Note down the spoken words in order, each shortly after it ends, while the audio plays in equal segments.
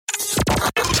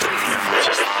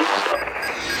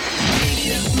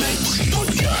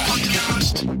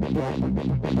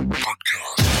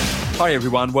Hi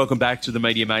everyone, welcome back to the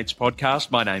Media Mates podcast.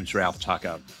 My name's Ralph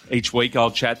Tucker. Each week I'll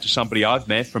chat to somebody I've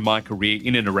met from my career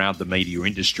in and around the media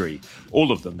industry.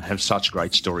 All of them have such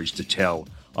great stories to tell.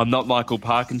 I'm not Michael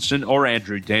Parkinson or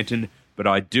Andrew Denton, but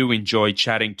I do enjoy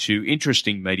chatting to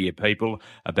interesting media people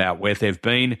about where they've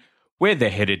been, where they're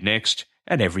headed next,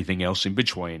 and everything else in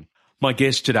between. My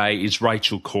guest today is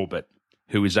Rachel Corbett,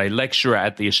 who is a lecturer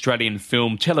at the Australian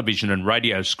Film, Television and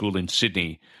Radio School in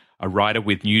Sydney, a writer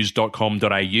with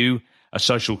news.com.au, a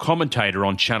social commentator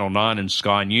on Channel 9 and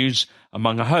Sky News,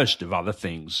 among a host of other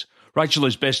things. Rachel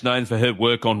is best known for her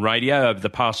work on radio over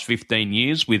the past 15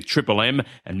 years with Triple M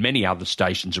and many other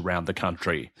stations around the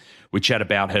country. We chat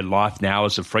about her life now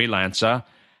as a freelancer,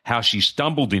 how she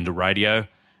stumbled into radio,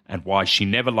 and why she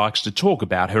never likes to talk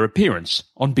about her appearance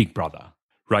on Big Brother.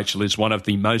 Rachel is one of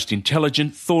the most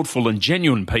intelligent, thoughtful and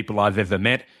genuine people I've ever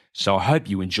met, so I hope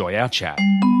you enjoy our chat.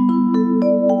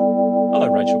 Hello,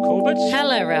 Rachel Corbett.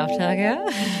 Hello, Ralph Tucker.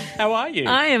 How are you?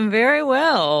 I am very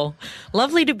well.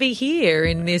 Lovely to be here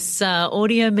in this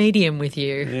audio medium with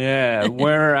you. Yeah,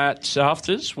 we're at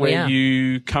AFTRS, where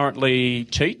you currently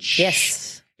teach.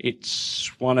 Yes. It's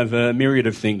one of a myriad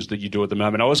of things that you do at the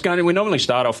moment. We normally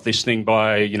start off this thing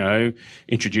by,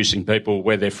 introducing people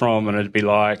where they're from, and it'd be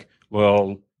like,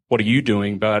 well, what are you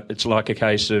doing? But it's like a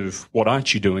case of what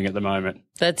aren't you doing at the moment?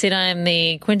 That's it. I am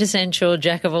the quintessential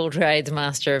jack of all trades,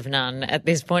 master of none at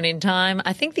this point in time.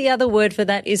 I think the other word for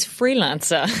that is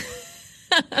freelancer.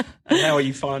 And how are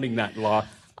you finding that life?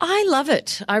 I love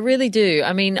it. I really do.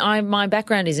 I mean, my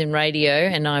background is in radio,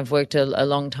 and I've worked a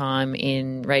long time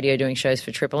in radio doing shows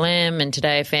for Triple M and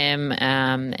Today FM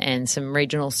and some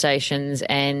regional stations.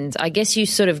 And I guess you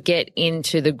sort of get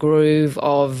into the groove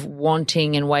of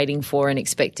wanting and waiting for and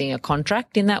expecting a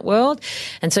contract in that world.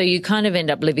 And so you kind of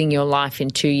end up living your life in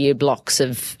 2-year blocks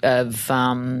of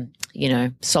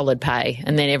solid pay.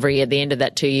 And then at the end of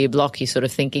that 2-year block, you sort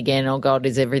of think again, oh God,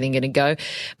 is everything going to go?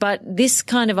 But this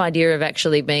kind of idea of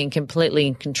actually being completely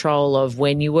in control of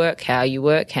when you work, how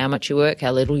much you work,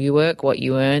 how little you work, what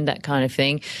you earn, that kind of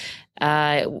thing,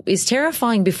 is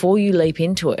terrifying before you leap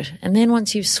into it. And then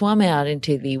once you've swum out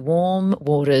into the warm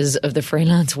waters of the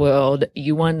freelance world,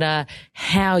 you wonder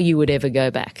how you would ever go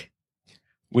back.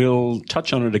 We'll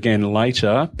touch on it again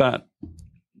later, but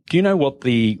do you know what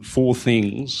the 4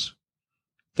 things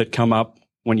that come up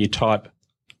when you type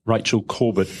Rachel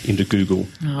Corbett into Google?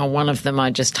 Oh, one of them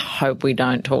I just hope we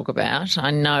don't talk about.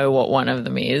 I know what one of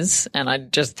them is, and I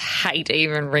just hate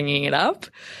even ringing it up.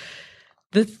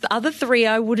 The other 3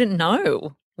 I wouldn't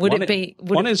know. One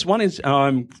is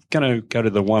I'm going to go to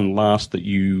the one last that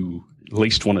you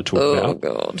least want to talk about. Oh,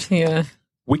 God, yeah.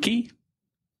 Wiki,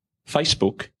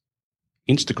 Facebook,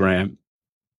 Instagram,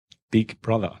 Big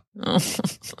Brother. Oh.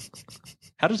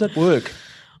 How does that work?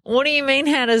 What do you mean,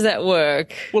 how does that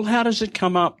work? Well, how does it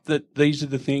come up that these are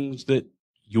the things that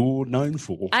you're known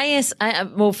for?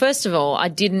 Well, first of all, I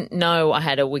didn't know I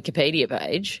had a Wikipedia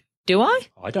page. Do I?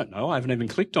 I don't know. I haven't even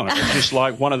clicked on it. It's just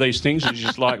like one of these things. It's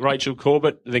just like Rachel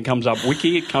Corbett. Then comes up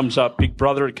Wiki. It comes up Big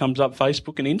Brother. It comes up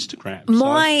Facebook and Instagram.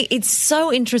 It's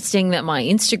so interesting that my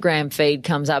Instagram feed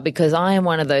comes up because I am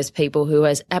one of those people who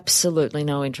has absolutely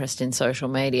no interest in social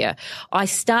media. I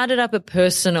started up a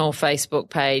personal Facebook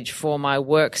page for my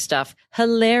work stuff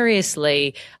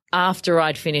hilariously after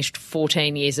I'd finished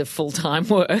 14 years of full-time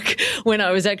work. When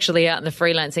I was actually out in the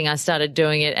freelancing, I started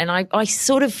doing it. And I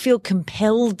sort of feel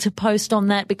compelled to post on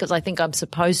that because I think I'm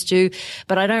supposed to,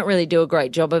 but I don't really do a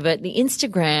great job of it. The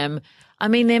Instagram, I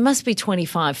mean, there must be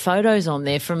 25 photos on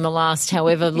there from the last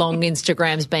however long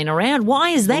Instagram's been around. Why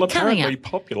is that coming up? Apparently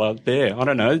popular there. I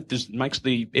don't know. This makes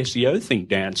the SEO thing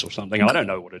dance or something. I don't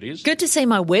know what it is. Good to see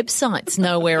my website's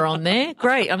nowhere on there.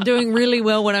 Great. I'm doing really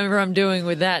well whatever I'm doing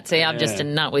with that. See, I'm just a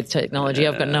nut with technology.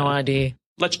 I've got no idea.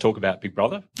 Let's talk about Big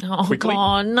Brother. Oh, quickly.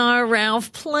 God, no,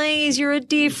 Ralph, please. You're a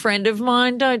dear friend of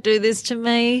mine. Don't do this to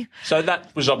me. So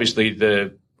that was obviously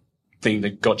the thing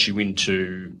that got you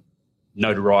into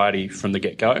notoriety from the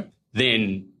get-go.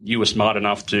 Then you were smart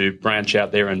enough to branch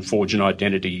out there and forge an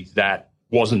identity that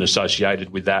wasn't associated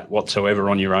with that whatsoever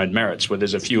on your own merits, where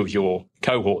there's a few of your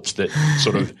cohorts that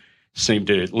sort of seem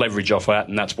to leverage off that,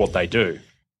 and that's what they do.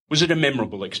 Was it a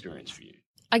memorable experience for you?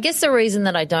 I guess the reason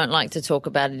that I don't like to talk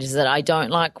about it is that I don't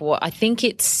like what I think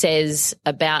it says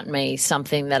about me,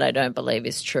 something that I don't believe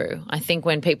is true. I think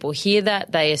when people hear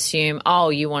that, they assume, oh,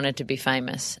 you wanted to be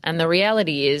famous. And the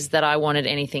reality is that I wanted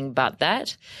anything but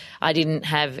that. I didn't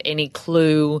have any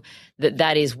clue that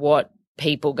that is what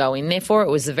people go in there for. It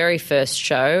was the very first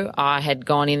show. I had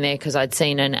gone in there because I'd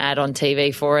seen an ad on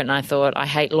TV for it, and I thought, I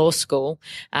hate law school.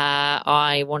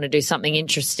 I want to do something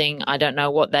interesting. I don't know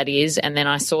what that is. And then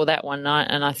I saw that one night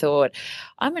and I thought,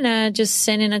 I'm going to just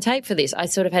send in a tape for this. I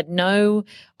sort of had no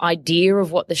idea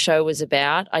of what the show was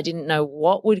about. I didn't know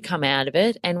what would come out of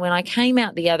it. And when I came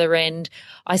out the other end,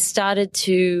 I started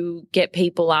to get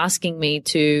people asking me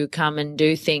to come and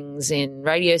do things in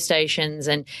radio stations.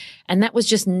 And that was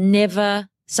just never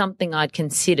something I'd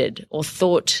considered or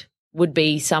thought would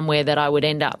be somewhere that I would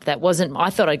end up. That wasn't, I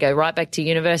thought I'd go right back to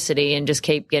university and just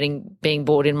keep being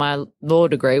bored in my law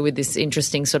degree with this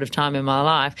interesting sort of time in my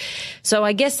life. So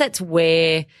I guess that's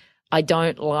where I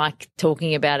don't like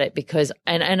talking about it because,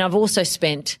 and I've also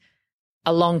spent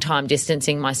a long time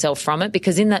distancing myself from it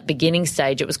because in that beginning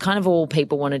stage, it was kind of all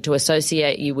people wanted to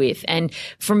associate you with. And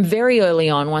from very early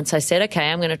on, once I said, okay,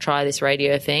 I'm going to try this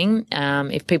radio thing.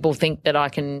 If people think that I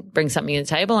can bring something to the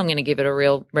table, I'm going to give it a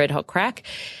real red hot crack.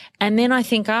 And then I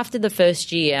think after the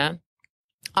first year,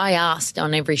 I asked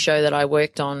on every show that I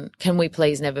worked on, can we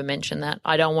please never mention that?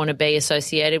 I don't want to be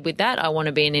associated with that. I want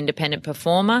to be an independent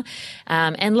performer.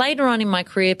 And later on in my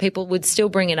career, people would still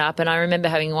bring it up. And I remember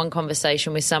having one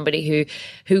conversation with somebody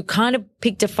who kind of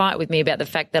picked a fight with me about the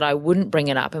fact that I wouldn't bring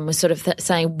it up and was sort of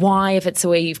saying, why, if it's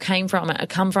where you've come from?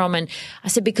 And I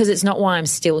said, because it's not why I'm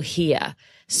still here.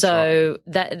 So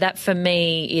that for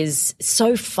me is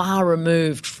so far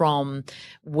removed from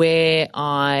where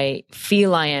I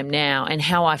feel I am now and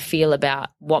how I feel about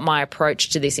what my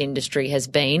approach to this industry has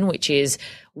been, which is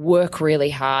work really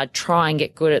hard, try and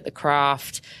get good at the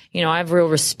craft. You know, I have real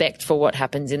respect for what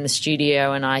happens in the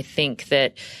studio, and I think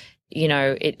that, you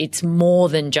know, it's more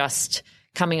than just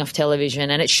coming off television,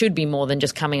 and it should be more than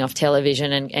just coming off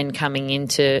television and coming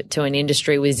into an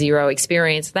industry with zero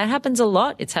experience. That happens a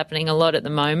lot. It's happening a lot at the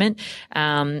moment.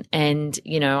 And,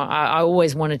 you know, I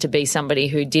always wanted to be somebody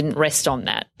who didn't rest on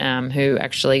that, who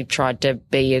actually tried to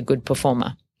be a good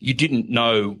performer. You didn't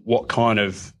know what kind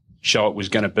of show it was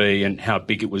going to be and how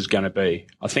big it was going to be.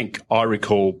 I think I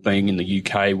recall being in the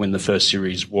UK when the first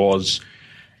series was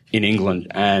in England,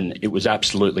 and it was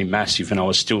absolutely massive, and I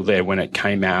was still there when it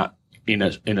came out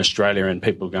in Australia, and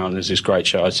people were going, there's this great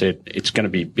show. I said, it's going to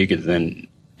be bigger than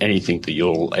anything that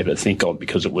you'll ever think of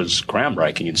because it was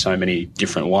groundbreaking in so many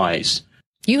different ways.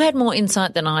 You had more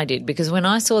insight than I did because when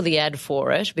I saw the ad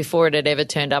for it, before it had ever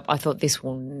turned up, I thought this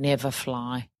will never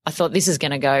fly. I thought this is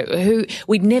going to go,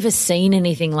 we'd never seen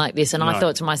anything like this. And I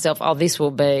thought to myself, oh, this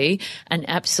will be an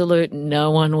absolute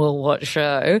no one will watch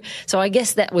show. So I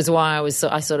guess that was why I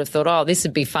sort of thought, oh, this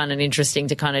would be fun and interesting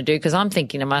to kind of do, because I'm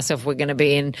thinking to myself, we're going to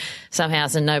be in some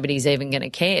house and nobody's even going to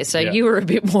care. So you were a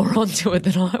bit more onto it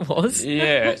than I was.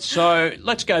 Yeah. So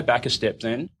let's go back a step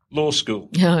then. Law school.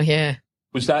 Oh, yeah.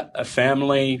 Was that a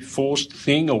family forced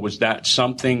thing, or was that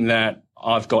something that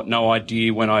I've got no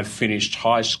idea when I finished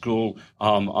high school,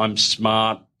 I'm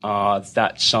smart,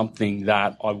 that's something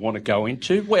that I want to go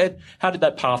into? How did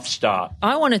that path start?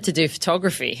 I wanted to do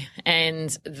photography, and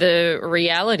the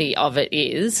reality of it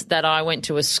is that I went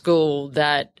to a school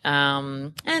that,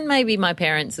 and maybe my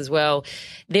parents as well,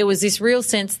 there was this real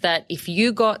sense that if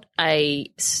you got a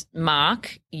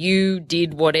mark, you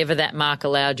did whatever that mark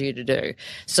allowed you to do.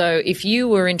 So if you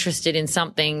were interested in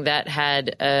something that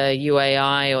had a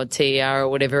UAI or TER or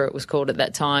whatever it was called at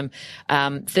that time,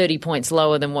 30 points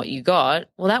lower than what you got,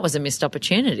 well, that was a missed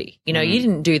opportunity. You know, you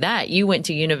didn't do that. You went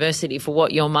to university for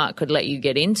what your mark could let you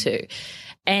get into.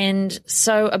 And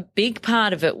so a big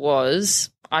part of it was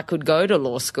I could go to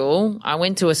law school. I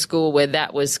went to a school where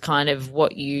that was kind of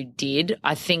what you did.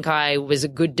 I think I was a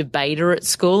good debater at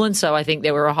school, and so I think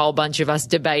there were a whole bunch of us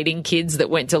debating kids that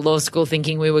went to law school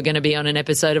thinking we were going to be on an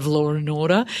episode of Law and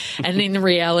Order, and in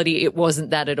reality it wasn't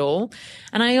that at all.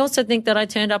 And I also think that I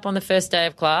turned up on the first day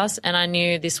of class and I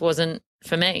knew this wasn't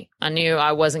for me. I knew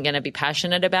I wasn't going to be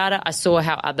passionate about it. I saw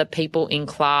how other people in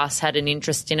class had an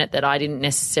interest in it that I didn't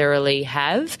necessarily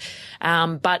have.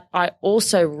 But I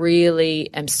also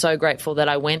really am so grateful that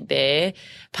I went there,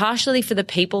 partially for the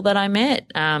people that I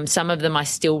met. Some of them I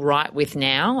still write with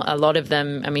now. A lot of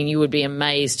them, I mean, you would be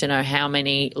amazed to know how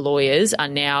many lawyers are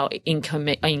now in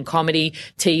comedy,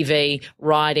 TV,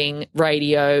 writing,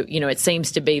 radio. You know, it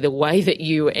seems to be the way that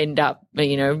you end up,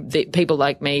 you know, people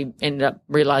like me end up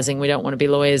realizing we don't want to be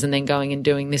lawyers and then going and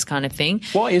doing this kind of thing.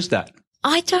 Why is that?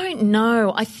 I don't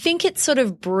know. I think it sort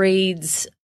of breeds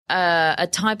a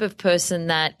type of person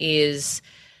that is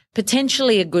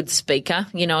potentially a good speaker,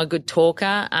 you know, a good talker.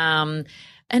 And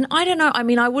I don't know. I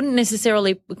mean, I wouldn't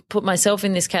necessarily put myself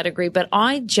in this category, but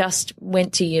I just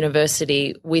went to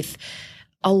university with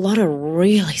a lot of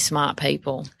really smart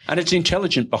people. And it's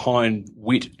intelligent behind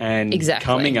wit and exactly.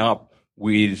 coming up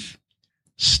with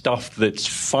stuff that's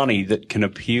funny that can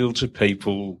appeal to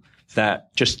people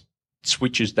that just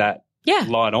switches that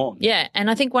light on. Yeah. And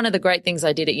I think one of the great things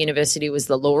I did at university was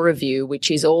the Law Review,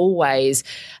 which is always,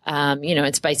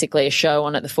 it's basically a show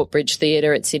on at the Footbridge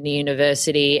Theatre at Sydney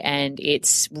University, and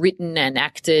it's written and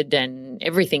acted and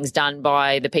everything's done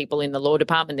by the people in the law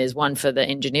department. There's one for the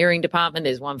engineering department.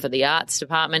 There's one for the arts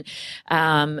department.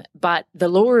 But the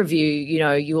Law Review,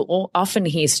 you'll often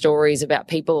hear stories about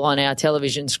people on our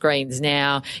television screens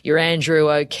now, your Andrew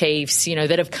O'Keefe's,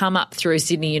 that have come up through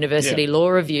Sydney University Law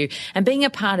Review, and being a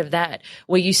part of that,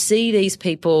 where you see these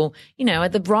people,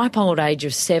 at the ripe old age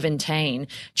of 17,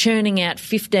 churning out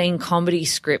 15 comedy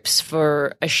scripts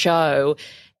for a show.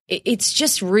 It's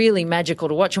just really magical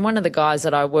to watch. And one of the guys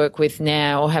that I work with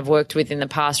now, or have worked with in the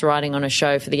past, writing on a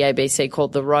show for the ABC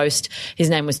called The Roast, his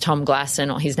name was Tom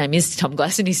Glasson, or his name is Tom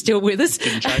Glasson. He's still with us.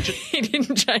 Didn't change it. He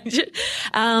didn't change it.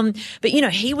 But,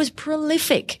 he was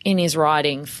prolific in his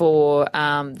writing for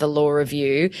the Law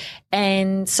Review,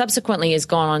 and subsequently has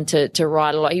gone on to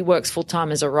write a lot. He works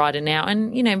full-time as a writer now,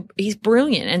 and, he's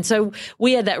brilliant. And so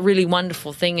we had that really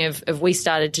wonderful thing of we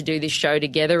started to do this show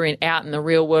together out in the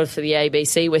real world for the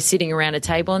ABC. We're sitting around a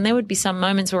table, and there would be some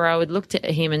moments where I would look at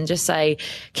him and just say,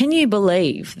 can you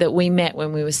believe that we met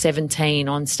when we were 17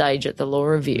 on stage at the Law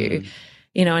Review?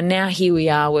 And now here we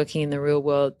are working in the real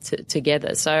world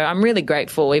together. So I'm really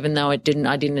grateful, even though I didn't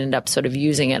end up sort of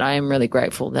using it. I am really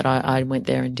grateful that I went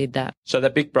there and did that. So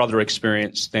that Big Brother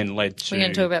experience then led to... We're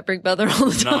going to talk about Big Brother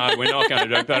all the time. No, we're not going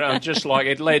to do it. But just like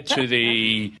it led to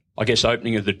the,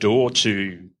 opening of the door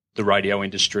to the radio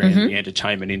industry and the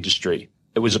entertainment industry.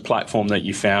 It was a platform that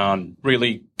you found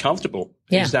really comfortable.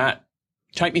 Yeah.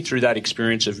 Take me through that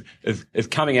experience of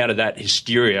coming out of that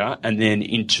hysteria and then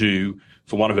into,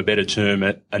 for want of a better term,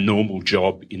 a normal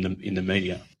job in the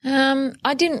media.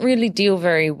 I didn't really deal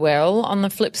very well on the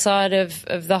flip side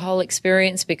of the whole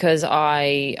experience, because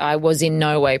I was in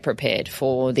no way prepared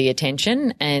for the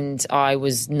attention, and I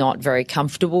was not very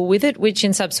comfortable with it, which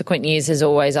in subsequent years has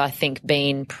always, I think,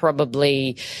 been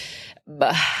probably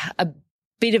a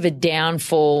bit of a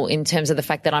downfall in terms of the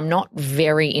fact that I'm not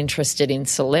very interested in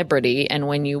celebrity. And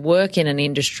when you work in an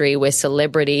industry where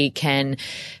celebrity can,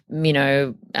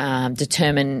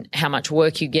 determine how much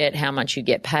work you get, how much you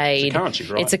get paid. It's a currency,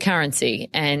 right? It's a currency,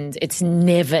 and it's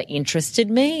never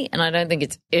interested me, and I don't think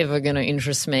it's ever going to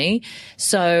interest me.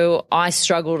 So I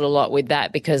struggled a lot with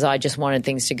that, because I just wanted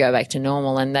things to go back to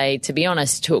normal, and they, to be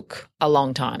honest, took a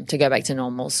long time to go back to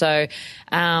normal. So,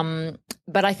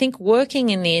 but I think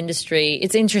working in the industry,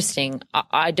 it's interesting.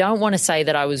 I don't want to say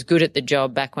that I was good at the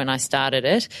job back when I started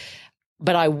it,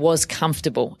 but I was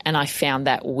comfortable, and I found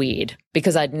that weird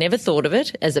because I'd never thought of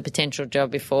it as a potential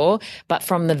job before. But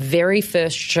from the very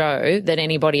first show that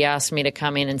anybody asked me to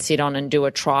come in and sit on and do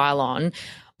a trial on,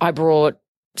 I brought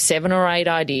 7 or 8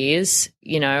 ideas.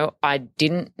 I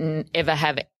didn't ever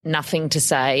have nothing to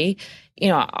say.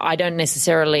 I don't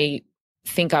necessarily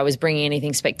think I was bringing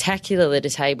anything spectacular to the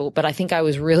table, but I think I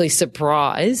was really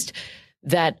surprised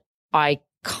that I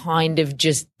kind of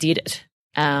just did it.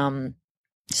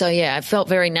 So, yeah, it felt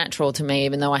very natural to me,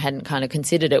 even though I hadn't kind of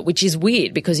considered it, which is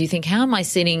weird, because you think, how am I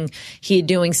sitting here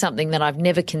doing something that I've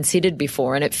never considered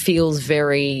before? And it feels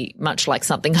very much like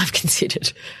something I've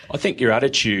considered. I think your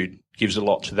attitude gives a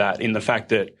lot to that, in the fact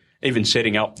that even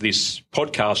setting up this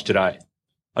podcast today,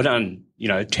 I've done,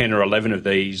 10 or 11 of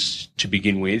these to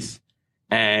begin with,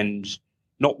 and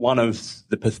not one of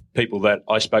the people that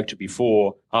I spoke to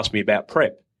before asked me about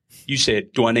prep. You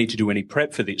said, do I need to do any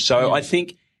prep for this? So I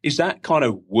think, is that kind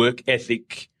of work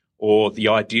ethic or the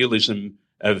idealism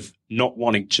of not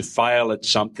wanting to fail at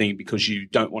something because you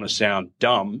don't want to sound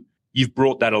dumb, you've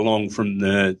brought that along from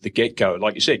the get-go.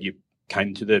 Like you said, you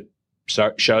came to the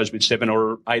shows with 7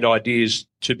 or 8 ideas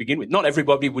to begin with. Not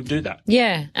everybody would do that.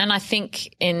 Yeah, and I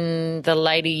think in the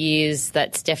later years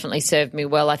that's definitely served me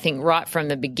well. I think right from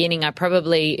the beginning it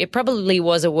probably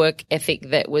was a work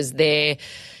ethic that was there,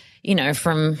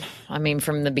 from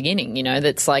the beginning,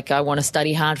 that's like, I want to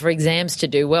study hard for exams to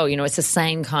do well. It's the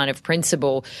same kind of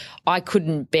principle. I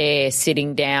couldn't bear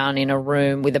sitting down in a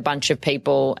room with a bunch of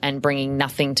people and bringing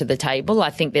nothing to the table. I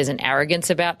think there's an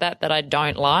arrogance about that I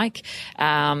don't like.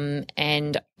 And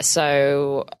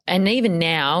even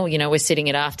now, we're sitting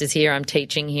at Afters here. I'm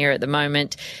teaching here at the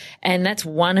moment. And that's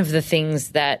one of the things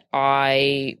that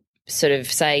I sort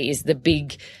of say is the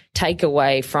big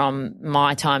takeaway from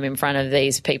my time in front of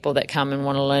these people that come and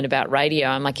want to learn about radio.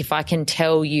 I'm like, if I can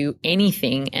tell you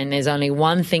anything and there's only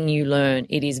one thing you learn,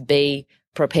 it is be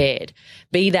prepared.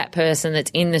 Be that person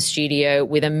that's in the studio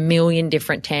with a million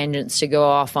different tangents to go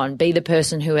off on. Be the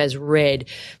person who has read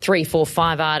 3, 4,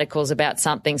 5 articles about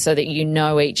something so that you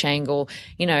know each angle.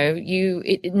 You know,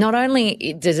 not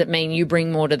only does it mean you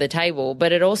bring more to the table,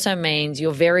 but it also means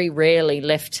you're very rarely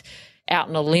left out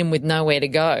on a limb with nowhere to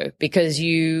go, because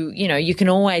you can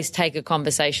always take a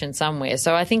conversation somewhere.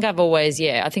 So I think I've always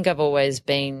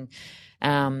been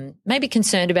maybe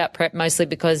concerned about prep, mostly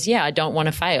because, I don't want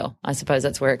to fail. I suppose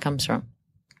that's where it comes from.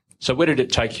 So where did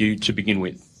it take you to begin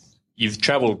with? You've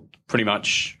travelled pretty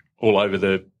much all over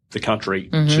the country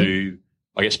to,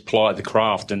 I guess, ply the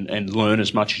craft and learn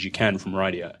as much as you can from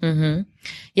radio. Mm-hmm.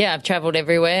 Yeah, I've travelled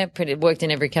everywhere, worked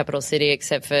in every capital city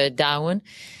except for Darwin.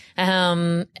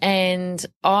 And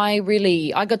I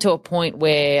got to a point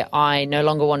where I no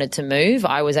longer wanted to move.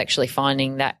 I was actually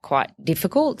finding that quite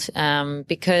difficult,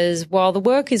 because while the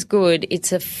work is good,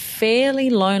 it's a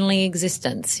fairly lonely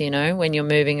existence, when you're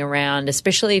moving around,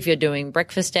 especially if you're doing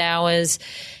breakfast hours.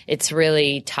 It's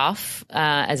really tough,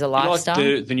 as a lifestyle.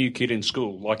 Like the new kid in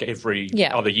school, like every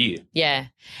other year. Yeah.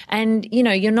 And,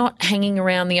 you're not hanging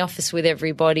around the office with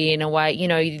everybody in a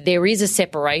way. There is a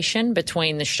separation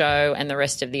between the show and the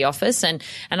rest of the office. And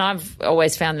I've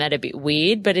always found that a bit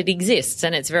weird, but it exists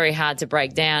and it's very hard to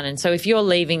break down. And so if you're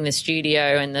leaving the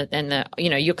studio and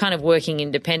you're kind of working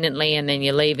independently, and then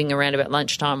you're leaving around about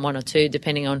lunchtime, 1 or 2,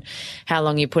 depending on how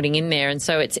long you're putting in there. And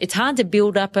so it's hard to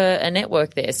build up a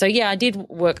network there. So I did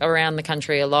work around the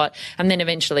country a lot, and then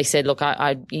eventually said, look,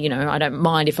 I don't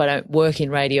mind if I don't work in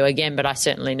radio again, but I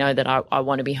certainly know that I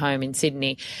want to be home in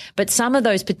Sydney. But some of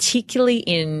those, particularly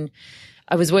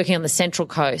I was working on the Central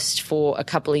Coast for a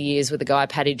couple of years with a guy,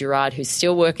 Paddy Gerard, who's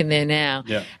still working there now.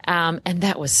 Yeah. And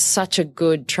that was such a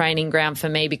good training ground for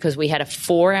me, because we had a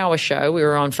 4-hour show. We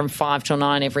were on from 5 till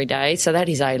 9 every day. So that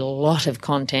is a lot of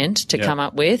content to come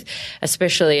up with,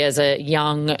 especially as a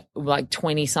young,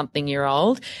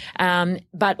 20-something-year-old.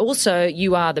 But also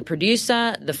you are the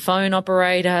producer, the phone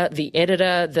operator, the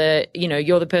editor,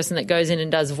 you're the person that goes in and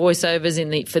does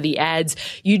voiceovers for the ads.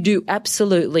 You do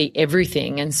absolutely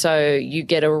everything. And so you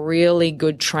get a really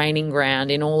good training ground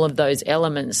in all of those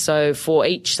elements. So for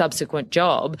each subsequent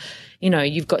job,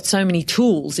 you've got so many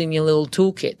tools in your little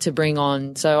toolkit to bring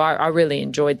on. So I really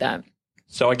enjoyed that.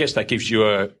 So I guess that gives you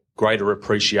a greater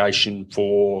appreciation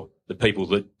for the people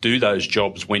that do those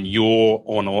jobs when you're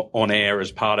on air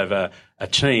as part of a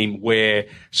team, where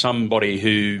somebody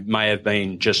who may have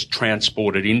been just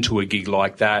transported into a gig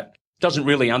like that doesn't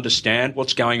really understand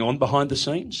what's going on behind the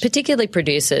scenes. Particularly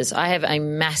producers. I have a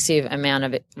massive amount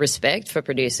of respect for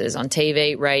producers on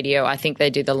TV, radio. I think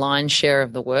they do the lion's share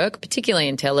of the work, particularly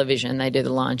in television. They do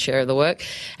the lion's share of the work.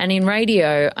 And in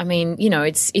radio,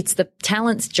 it's the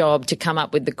talent's job to come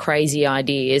up with the crazy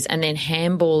ideas and then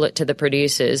handball it to the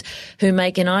producers, who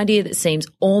make an idea that seems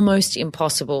almost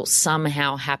impossible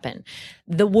somehow happen.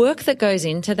 The work that goes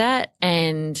into that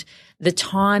and the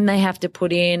time they have to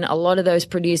put in, a lot of those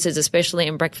producers, especially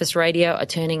in breakfast radio, are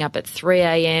turning up at 3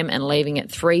 a.m. and leaving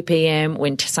at 3 p.m.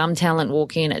 when some talent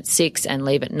walk in at 6 and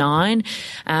leave at 9.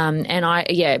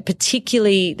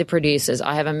 Particularly the producers,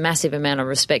 I have a massive amount of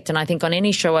respect. And I think on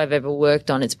any show I've ever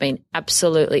worked on, it's been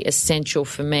absolutely essential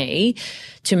for me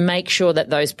to make sure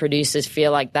that those producers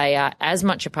feel like they are as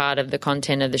much a part of the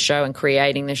content of the show and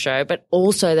creating the show, but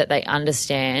also that they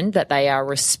understand that they are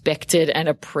respected and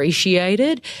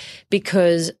appreciated,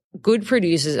 because good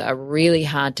producers are really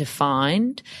hard to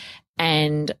find.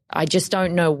 And I just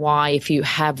don't know why, if you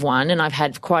have one, and I've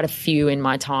had quite a few in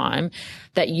my time,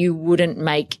 that you wouldn't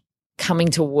make coming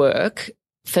to work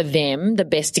for them the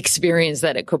best experience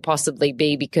that it could possibly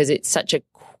be, because it's such a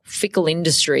fickle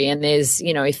industry, and there's,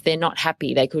 if they're not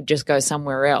happy, they could just go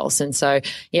somewhere else. And so,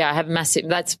 I have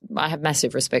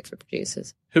massive respect for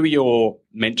producers. Who are your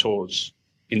mentors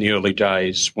in the early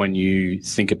days when you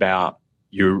think about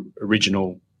your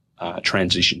original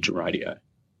transition to radio?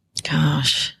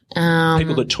 Gosh.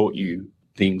 People that taught you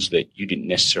things that you didn't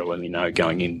necessarily know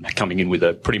coming in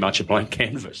with pretty much a blank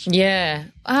canvas. Yeah.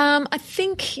 I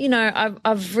think,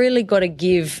 I've really got to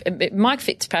give Mike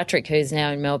Fitzpatrick, who's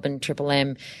now in Melbourne, Triple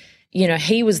M,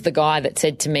 he was the guy that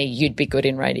said to me, you'd be good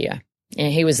in radio.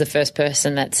 And he was the first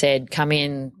person that said, come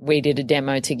in, we did a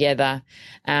demo together.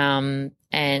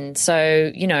 And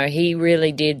so, he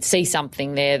really did see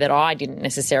something there that I didn't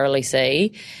necessarily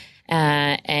see.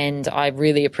 And I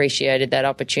really appreciated that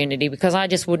opportunity, because I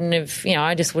just wouldn't have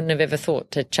ever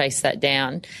thought to chase that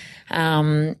down.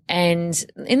 And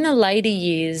in the later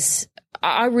years,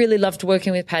 I really loved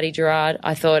working with Paddy Gerard.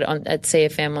 I thought at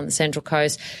CFM on the Central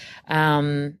Coast,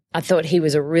 I thought he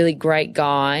was a really great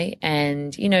guy.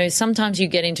 And, sometimes you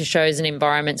get into shows and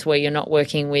environments where you're not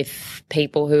working with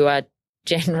people who are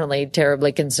generally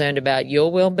terribly concerned about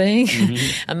your well-being,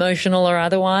 emotional or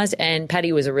otherwise. And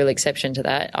Paddy was a real exception to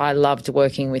that. I loved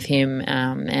working with him,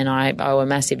 and I owe a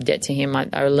massive debt to him.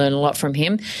 I learned a lot from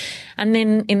him. And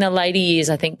then in the later years,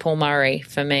 I think Paul Murray,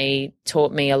 for me,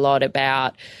 taught me a lot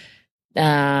about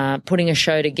putting a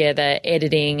show together,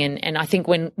 editing. And I think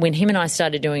when him and I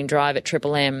started doing Drive at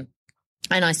Triple M,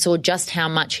 and I saw just how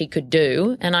much he could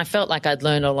do, and I felt like I'd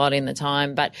learned a lot in the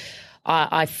time, but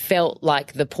I felt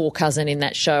like the poor cousin in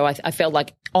that show. I felt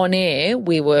like on air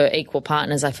we were equal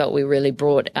partners. I felt we really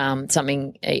brought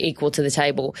something equal to the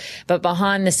table. But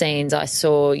behind the scenes, I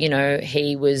saw,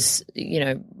 he was,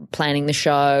 planning the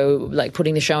show, like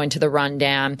putting the show into the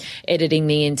rundown, editing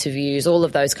the interviews, all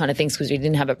of those kind of things, because we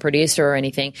didn't have a producer or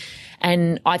anything.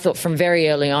 And I thought from very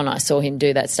early on I saw him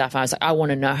do that stuff. I was like, I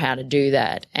want to know how to do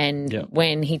that. And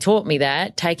when he taught me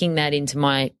that, taking that into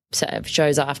my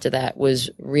shows after that was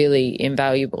really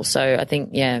invaluable. So I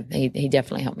think, he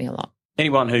definitely helped me a lot.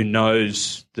 Anyone who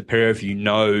knows the pair of you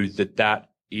know that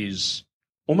is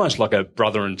almost like a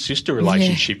brother and sister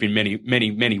relationship in many,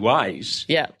 many, many ways.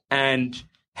 Yeah. And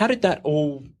how did that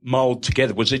all mold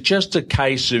together? Was it just a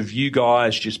case of you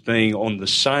guys just being on the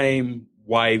same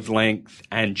wavelength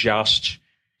and just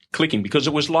clicking? Because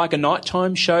it was like a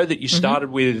nighttime show that you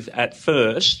started with at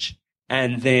first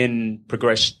and then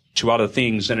progressed to other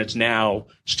things, and it's now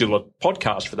still a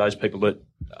podcast for those people that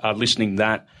are listening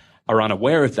that are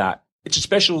unaware of that. It's a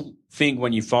special thing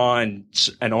when you find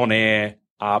an on-air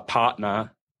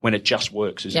partner when it just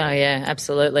works, isn't it? Yeah,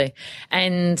 absolutely.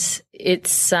 And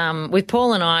it's with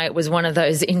Paul and I, it was one of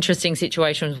those interesting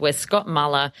situations where Scott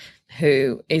Muller,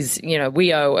 who is,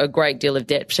 we owe a great deal of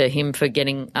debt to him for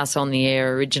getting us on the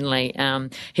air originally.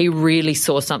 He really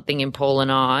saw something in Paul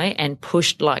and I and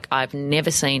pushed like I've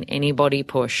never seen anybody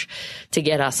push to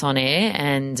get us on air.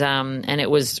 And it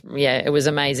was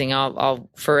amazing. I'll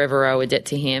forever owe a debt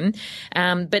to him.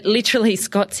 But literally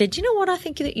Scott said, you know what? I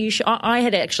think that you should. I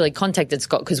had actually contacted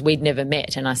Scott because we'd never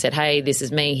met, and I said, hey, this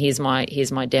is me. Here's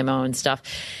my demo and stuff.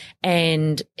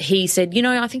 And he said,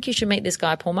 I think you should meet this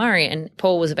guy, Paul Murray. And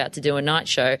Paul was about to do a night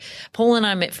show. Paul and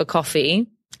I met for coffee,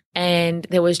 and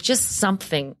there was just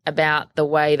something about the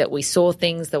way that we saw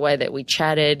things, the way that we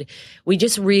chatted. We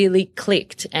just really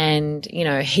clicked. And,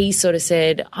 he sort of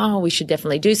said, oh, we should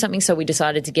definitely do something. So we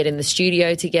decided to get in the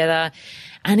studio together.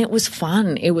 And it was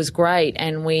fun. It was great.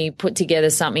 And we put together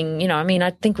something,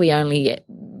 I think we only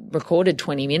recorded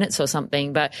 20 minutes or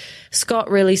something, but Scott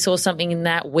really saw something in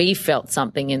that. We felt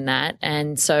something in that.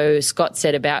 And so Scott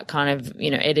set about kind of,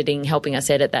 editing, helping us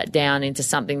edit that down into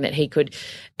something that he could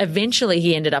eventually,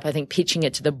 he ended up, I think, pitching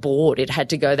it to the board. It had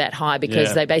to go that high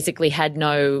because they basically had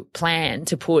no plan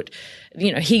to put,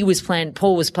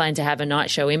 Paul was planned to have a night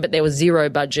show in, but there was zero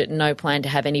budget and no plan to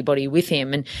have anybody with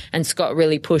him. And Scott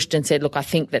really pushed and said, look, I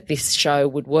think that this show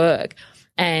would work.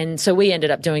 And so we ended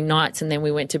up doing nights, and then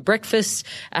we went to breakfast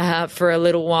for a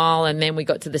little while, and then we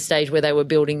got to the stage where they were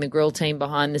building the grill team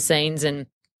behind the scenes, and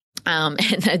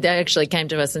they actually came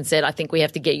to us and said, I think we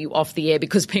have to get you off the air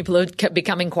because people are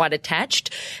becoming quite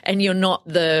attached, and you're not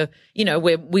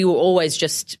we were always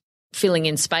just filling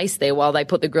in space there while they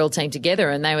put the grill team together.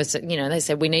 And they they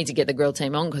said, we need to get the grill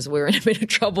team on because we're in a bit of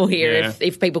trouble here.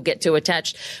 If people get too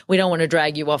attached, we don't want to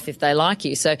drag you off if they like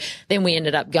you. So then we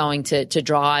ended up going to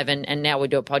Drive, and now we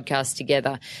do a podcast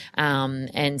together.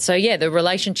 And so, the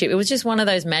relationship, it was just one of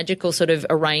those magical sort of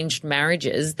arranged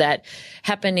marriages that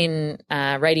happen in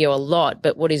radio a lot.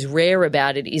 But what is rare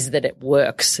about it is that it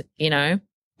works,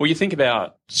 Well, you think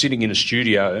about sitting in a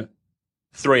studio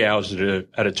 3 hours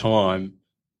at a time.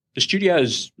 The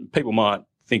studios, people might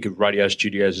think of radio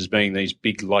studios as being these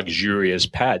big, luxurious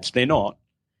pads. They're not.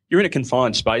 You're in a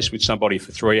confined space with somebody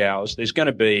for 3 hours. There's going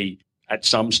to be, at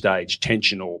some stage,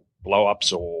 tension or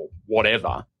blow-ups or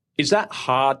whatever. Is that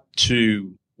hard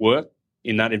to work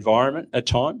in that environment at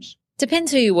times?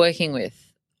 Depends who you're working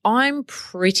with. I'm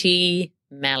pretty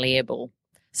malleable.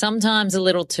 Sometimes a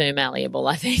little too malleable,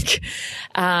 I think.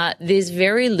 There's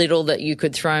very little that you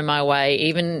could throw my way,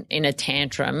 even in a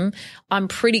tantrum. I'm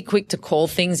pretty quick to call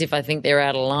things if I think they're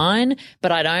out of line,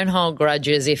 but I don't hold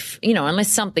grudges if,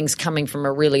 unless something's coming from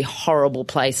a really horrible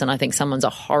place and I think someone's a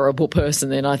horrible person,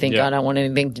 then I think I don't want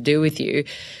anything to do with you.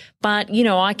 But,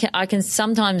 I can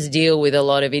sometimes deal with a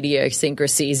lot of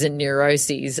idiosyncrasies and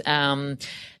neuroses.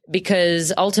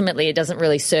 because ultimately it doesn't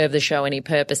really serve the show any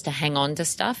purpose to hang on to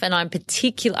stuff. And I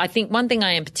think one thing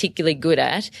I am particularly good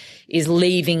at is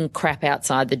leaving crap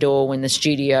outside the door when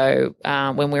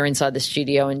when we're inside the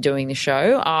studio and doing the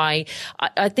show. I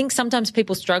think sometimes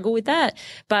people struggle with that,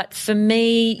 but for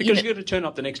me, because you got to turn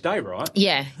up the next day, right?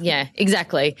 Yeah,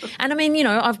 exactly. And I mean,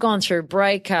 I've gone through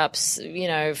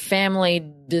breakups,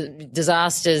 family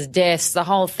disasters, deaths, the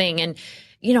whole thing, and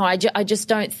I just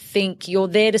don't think you're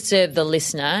there to serve the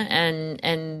listener,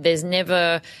 and there's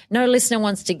no listener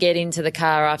wants to get into the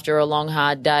car after a long,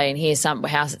 hard day and hear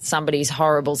somebody's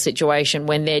horrible situation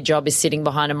when their job is sitting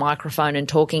behind a microphone and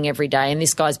talking every day, and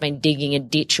this guy's been digging a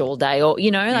ditch all day, or,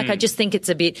 I just think it's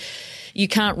a bit, you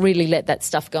can't really let that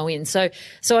stuff go in. So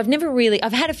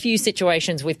I've had a few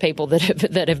situations with people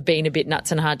that have been a bit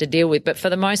nuts and hard to deal with, but for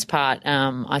the most part,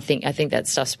 I think that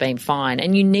stuff's been fine.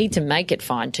 And you need to make it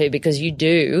fine too, because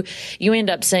you end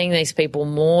up seeing these people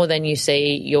more than you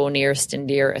see your nearest and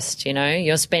dearest,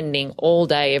 you're spending all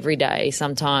day, every day,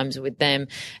 sometimes with them.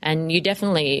 And you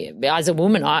definitely, as a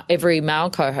woman, every male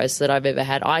co-host that I've ever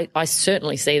had, I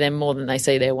certainly see them more than they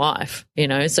see their wife,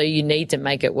 so you need to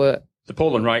make it work. The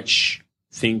Paul and Rach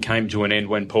thing came to an end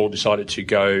when Paul decided to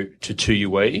go to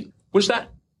 2UE. Was that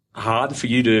hard for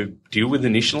you to deal with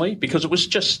initially? Because it was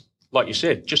just, like you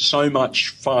said, just so much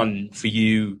fun for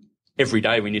you every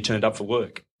day when you turned up for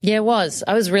work. Yeah, it was.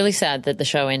 I was really sad that the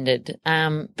show ended.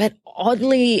 But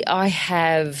oddly, I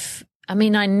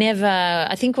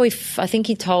think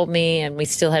he told me, and we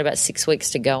still had about 6 weeks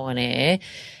to go on air.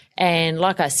 And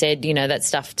like I said, that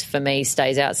stuff for me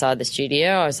stays outside the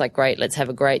studio. I was like, great, let's have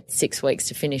a great 6 weeks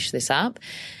to finish this up.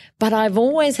 But I've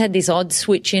always had this odd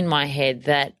switch in my head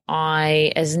that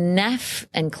as naff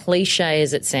and cliche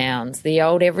as it sounds, the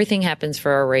old everything happens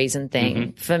for a reason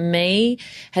thing, for me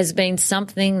has been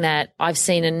something that I've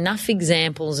seen enough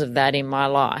examples of that in my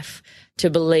life to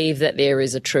believe that there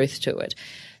is a truth to it.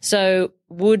 So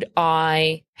would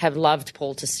I have loved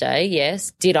Paul to stay?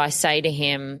 Yes. Did I say to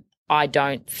him, I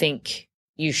don't think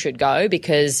you should go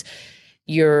because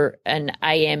you're an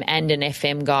AM and an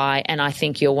FM guy, and I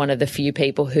think you're one of the few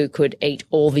people who could eat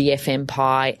all the FM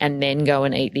pie and then go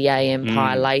and eat the AM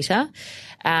pie later.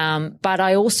 But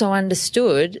I also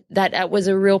understood that it was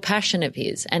a real passion of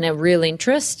his and a real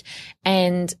interest.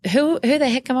 And who the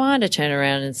heck am I to turn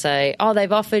around and say, oh,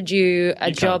 they've offered you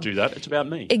a job? You can't do that. It's about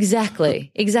me.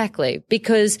 Exactly.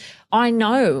 Because I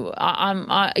know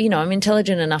I'm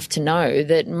intelligent enough to know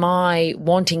that my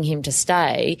wanting him to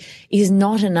stay is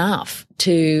not enough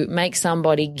to make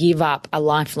somebody give up a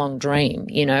lifelong dream,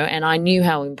 and I knew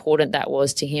how important that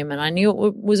was to him, and I knew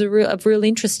it was of real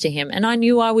interest to him, and I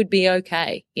knew I would be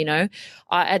okay,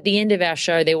 at the end of our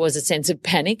show, there was a sense of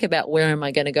panic about where am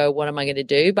I going to go? What am I going to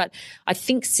do? But I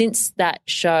think since that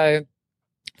show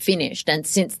finished and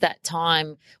since that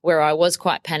time where I was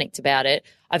quite panicked about it,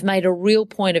 I've made a real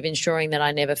point of ensuring that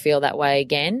I never feel that way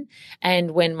again.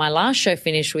 And when my last show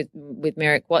finished with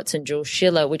Merrick Watts and Jules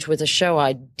Schiller, which was a show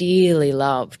I dearly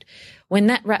loved, when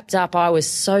that wrapped up, I was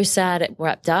so sad it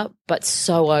wrapped up, but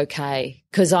so okay,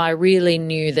 because I really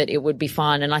knew that it would be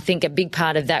fine. And I think a big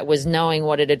part of that was knowing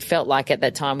what it had felt like at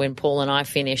that time when Paul and I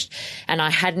finished. And I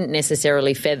hadn't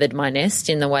necessarily feathered my nest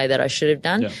in the way that I should have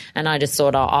done. Yeah. And I just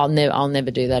thought, I'll never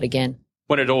do that again.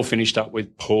 When it all finished up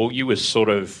with Paul, you were sort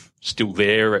of still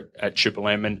there at Triple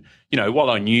M. And, while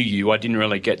I knew you, I didn't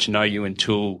really get to know you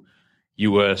until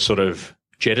you were sort of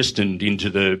jettisoned into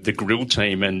the grill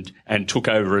team and took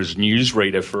over as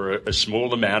newsreader for a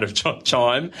small amount of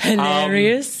time.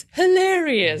 Hilarious.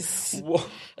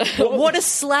 What a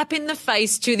slap in the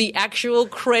face to the actual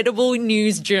credible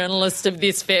news journalist of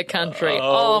this fair country.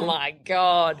 Oh my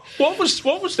God. What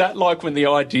was that like when the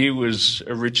idea was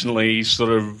originally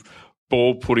sort of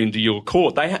ball put into your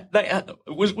court?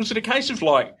 Was it a case of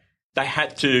like they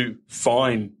had to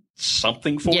find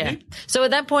something for you? So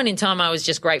at that point in time, I was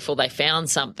just grateful they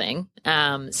found something.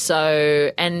 And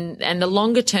the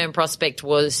longer term prospect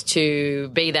was to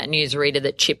be that newsreader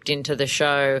that chipped into the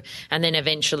show and then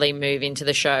eventually move into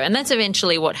the show. And that's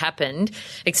eventually what happened,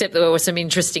 except there were some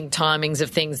interesting timings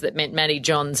of things that meant Matty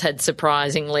Johns had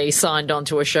surprisingly signed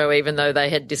onto a show even though they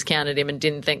had discounted him and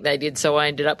didn't think they did. So I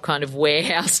ended up kind of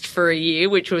warehoused for a year,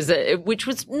 which was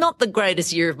not the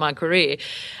greatest year of my career.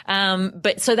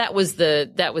 But so that was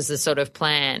was the sort of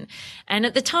plan. And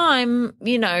at the time,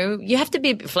 you know, you have to be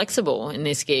a bit flexible in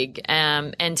this gig.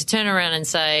 And to turn around and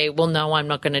say, well, no, I'm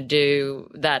not going to do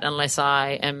that unless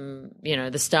I am, you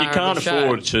know, the star of the show. You can't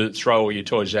afford to throw all your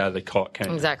toys out of the cot, can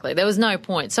you? Exactly. There was no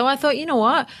point. So I thought, you know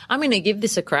what? I'm going to give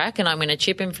this a crack and I'm going to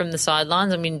chip in from the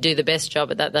sidelines. I'm going to do the best job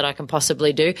at that I can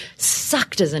possibly do.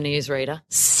 Sucked as a newsreader.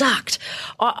 Sucked.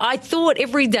 I thought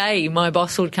every day my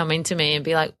boss would come into me and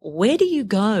be like, where do you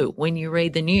go when you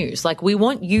read the news? Like, we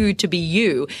want you to be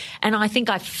you. And I think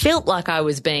I felt like I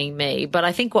was being me, but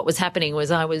I think what was happening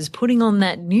was I was putting on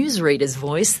that newsreader's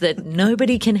voice that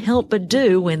nobody can help but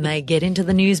do when they get into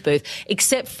the news booth,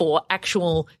 except for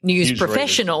actual news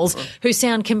professionals who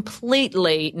sound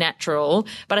completely natural.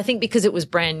 But I think because it was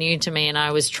brand new to me and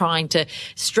I was trying to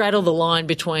straddle the line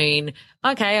between,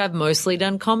 okay, I've mostly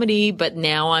done comedy, but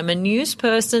now I'm a news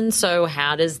person. So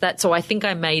how does that? So I think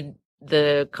I made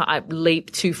the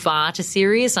leap too far to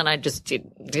serious, and I just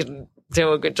didn't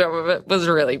do a good job of it. It was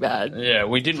really bad. Yeah,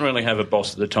 we didn't really have a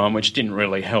boss at the time, which didn't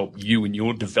really help you in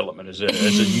your development as a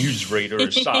newsreader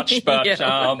as such. But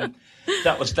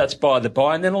that's by the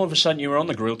by. And then all of a sudden you were on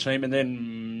the grill team, and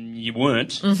then you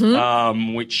weren't,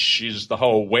 which is the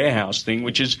whole warehouse thing,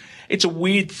 it's a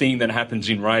weird thing that happens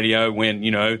in radio when, you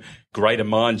know, greater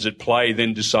minds at play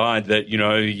then decide that, you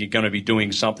know, you're going to be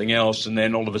doing something else. And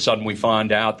then all of a sudden we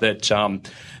find out that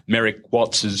Merrick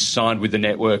Watts has signed with the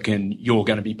network and you're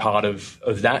going to be part of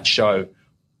that show.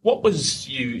 What was,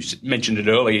 you mentioned it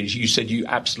earlier, you said you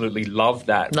absolutely loved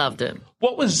that. Loved it.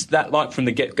 What was that like from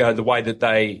the get-go, the way that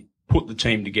they put the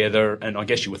team together, and I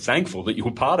guess you were thankful that you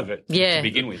were part of it to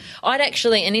begin with? I'd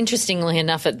actually, and interestingly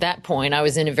enough, at that point, I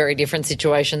was in a very different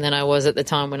situation than I was at the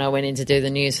time when I went in to do the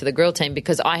news for the grill team,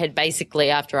 because I had basically,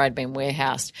 after I'd been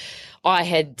warehoused, I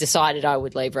had decided I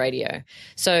would leave radio.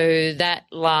 So that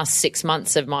last 6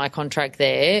 months of my contract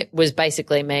there was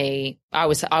basically me. I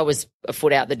was a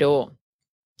foot out the door.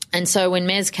 And so when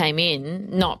Mez came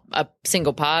in, not a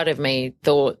single part of me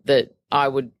thought that I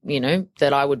would, you know,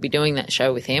 that I would be doing that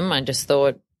show with him. I just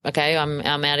thought, okay, I'm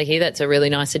out of here. That's a really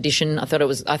nice addition. I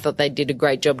thought they did a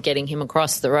great job getting him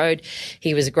across the road.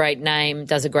 He was a great name,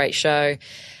 does a great show.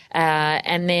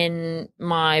 And then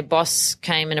my boss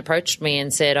came and approached me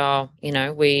and said, oh, you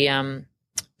know,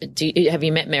 have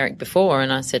you met Merrick before?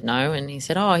 And I said, no. And he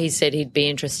said he'd be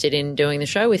interested in doing the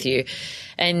show with you.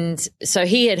 And so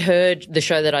he had heard the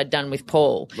show that I'd done with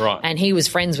Paul. Right. And he was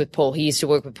friends with Paul. He used to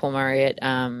work with Paul Murray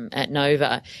at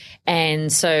Nova.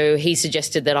 And so he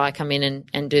suggested that I come in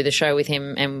and do the show with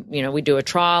him, and, you know, we do a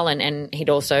trial, and he'd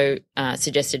also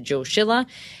suggested Jules Schiller.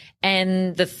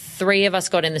 And the three of us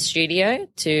got in the studio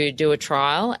to do a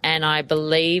trial, and I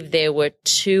believe there were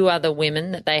two other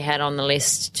women that they had on the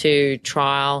list to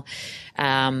trial.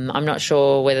 I'm not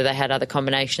sure whether they had other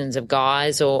combinations of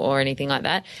guys or anything like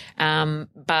that.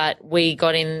 But we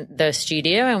got in the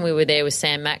studio and we were there with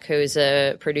Sam Mack, who's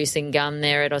a producing gun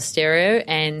there at Austereo.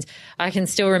 And I can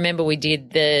still remember we did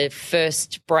the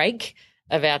first break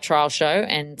of our trial show,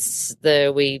 and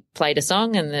we played a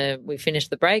song and we finished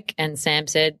the break, and Sam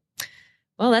said,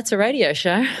 well, that's a radio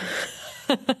show.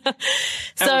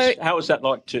 How was that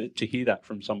like to hear that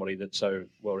from somebody that's so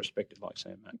well respected like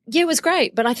Sam Mack? Yeah, it was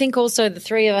great. But I think also the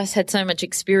three of us had so much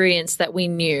experience that we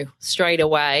knew straight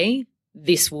away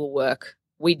this will work.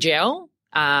 We gel,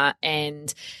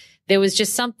 and there was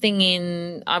just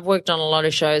something I've worked on a lot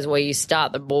of shows where you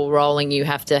start the ball rolling, you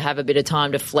have to have a bit of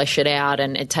time to flesh it out,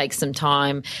 and it takes some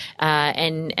time.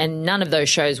 And none of those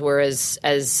shows were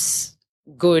as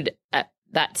good at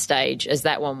that stage as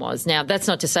that one was. Now, that's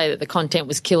not to say that the content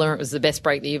was killer. It was the best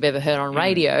break that you've ever heard on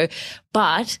radio,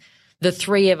 but the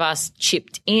three of us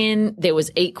chipped in. There was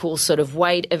equal sort of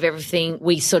weight of everything.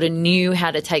 We sort of knew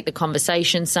how to take the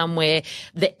conversation somewhere.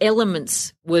 The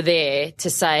elements were there to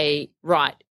say,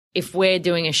 right, if we're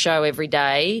doing a show every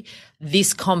day,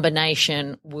 this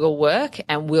combination will work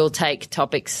and we'll take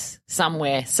topics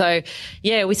somewhere. So,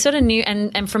 yeah, we sort of knew,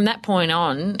 and from that point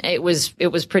on, it was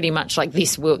pretty much like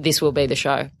this will be the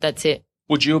show. That's it.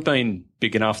 Would you have been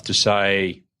big enough to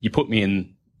say, you put me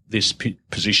in this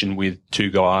position with two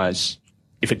guys,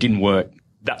 if it didn't work,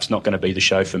 that's not going to be the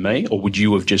show for me? Or would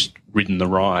you have just ridden the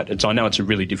ride? And so I know it's a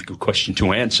really difficult question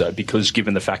to answer, because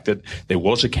given the fact that there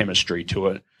was a chemistry to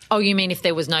it. Oh, you mean if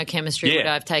there was no chemistry, would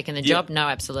I have taken the job? No,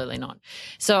 absolutely not.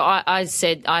 So I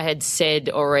had said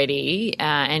already,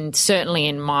 and certainly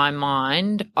in my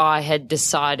mind, I had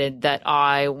decided that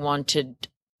I wanted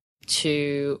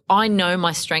I know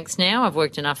my strengths now. I've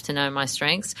worked enough to know my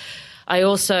strengths. I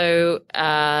also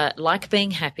like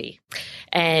being happy,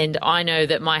 and I know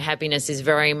that my happiness is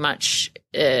very much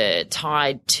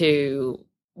tied to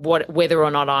whether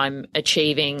or not I'm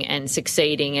achieving and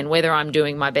succeeding and whether I'm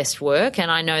doing my best work.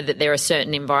 And I know that there are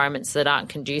certain environments that aren't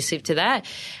conducive to that.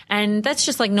 And that's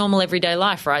just like normal everyday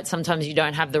life, right? Sometimes you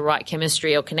don't have the right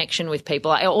chemistry or connection with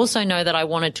people. I also know that I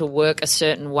wanted to work a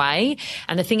certain way.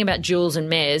 And the thing about Jules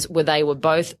and Mez were they were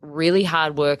both really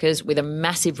hard workers with a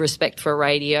massive respect for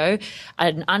radio,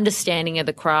 an understanding of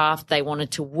the craft. They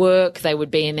wanted to work. They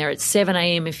would be in there at 7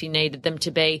 a.m. if you needed them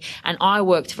to be. And I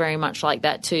worked very much like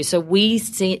that too. So we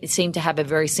seem to have a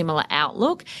very similar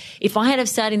outlook. If I had have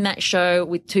sat in that show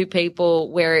with two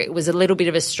people where it was a little bit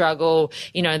of a struggle,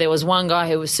 you know, there was one guy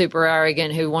who was super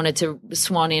arrogant who wanted to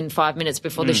swan in 5 minutes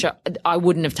before the show, I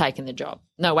wouldn't have taken the job.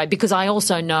 No way. Because I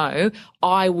also know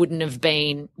I wouldn't have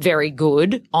been very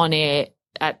good on air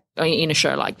in a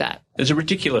show like that. There's a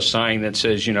ridiculous saying that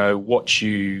says, you know, what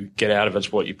you get out of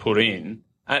it's what you put in.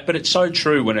 But it's so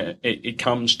true when it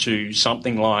comes to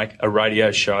something like a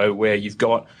radio show where you've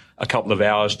got a couple of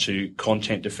hours to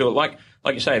content to fill. Like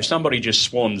you say, if somebody just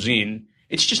swans in,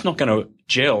 it's just not going to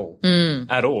gel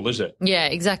at all, is it? Yeah,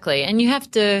 exactly. And you have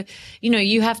to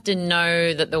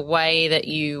know that the way that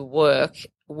you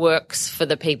works for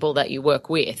the people that you work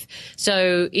with.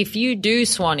 So if you do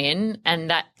swan in and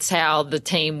that's how the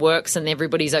team works and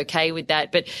everybody's okay with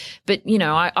that, but you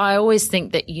know, I always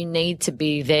think that you need to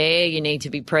be there, you need to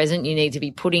be present, you need to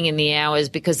be putting in the hours,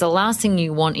 because the last thing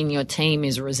you want in your team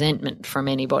is resentment from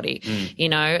anybody, you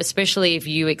know, especially if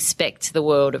you expect the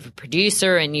world of a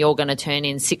producer and you're going to turn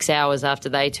in 6 hours after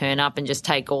they turn up and just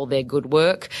take all their good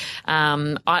work.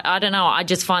 I don't know. I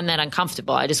just find that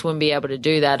uncomfortable. I just wouldn't be able to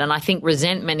do that. And I think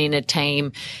resentment in a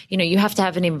team, you know, you have to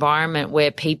have an environment where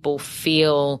people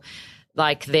feel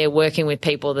like they're working with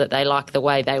people that they like the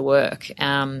way they work.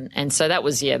 And so that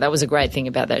was a great thing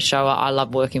about that show. I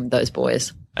love working with those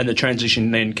boys. And the transition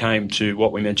then came to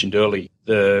what we mentioned earlier,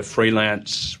 the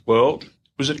freelance world.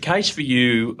 Was it a case for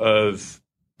you of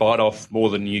bite off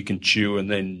more than you can chew and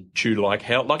then chew like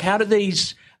hell? Like, how do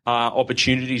these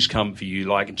opportunities come for you?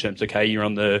 Like in terms of, okay, you're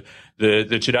on the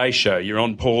Today Show, you're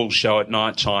on Paul's show at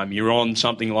night time, you're on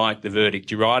something like The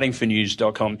Verdict, you're writing for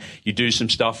news.com, you do some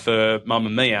stuff for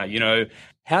Mamamia, you know,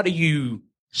 how do you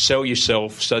sell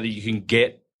yourself so that you can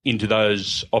get into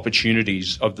those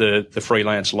opportunities of the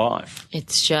freelance life?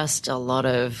 It's just a lot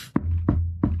of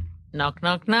knock,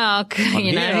 knock, knock,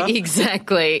 you know,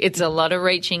 exactly. It's a lot of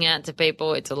reaching out to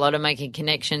people. It's a lot of making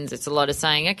connections. It's a lot of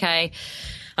saying, okay,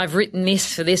 I've written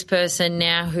this for this person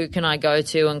now, who can I go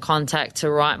to and contact to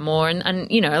write more?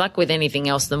 And you know, like with anything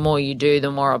else, the more you do,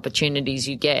 the more opportunities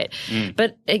you get.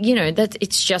 But, you know,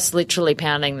 it's just literally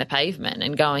pounding the pavement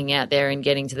and going out there and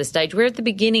getting to the stage where at the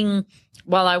beginning,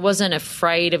 while I wasn't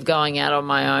afraid of going out on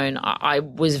my own, I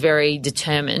was very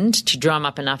determined to drum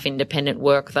up enough independent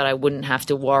work that I wouldn't have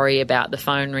to worry about the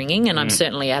phone ringing. And I'm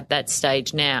certainly at that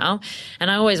stage now. And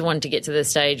I always wanted to get to the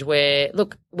stage where,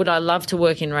 look, would I love to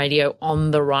work in radio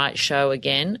on the right show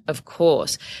again? Of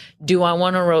course. Do I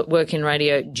want to work in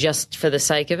radio just for the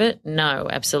sake of it? No,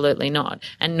 absolutely not.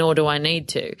 And nor do I need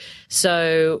to.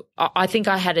 So I think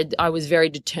I was very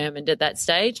determined at that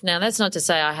stage. Now, that's not to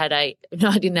say I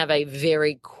didn't have a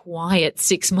very quiet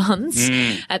 6 months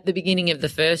at the beginning of the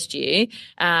first year.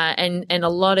 And a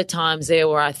lot of times there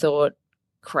where I thought,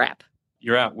 crap.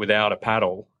 You're out without a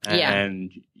paddle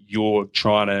and you're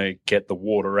trying to get the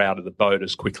water out of the boat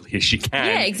as quickly as you can.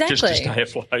 Yeah, exactly. Just to stay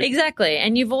afloat. Exactly.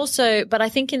 And but I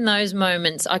think in those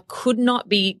moments I could not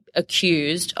be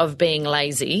accused of being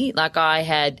lazy. Like I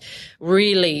had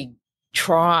really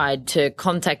tried to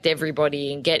contact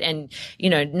everybody and you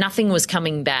know, nothing was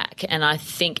coming back. And I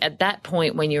think at that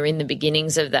point when you're in the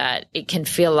beginnings of that, it can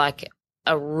feel like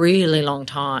a really long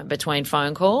time between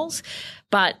phone calls.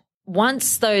 But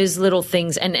once those little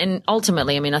things, and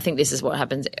ultimately, I mean, I think this is what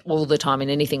happens all the time in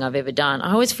anything I've ever done.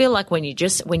 I always feel like when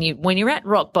you're at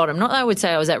rock bottom, not that I would say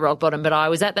I was at rock bottom, but I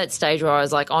was at that stage where I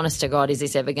was like, honest to God, is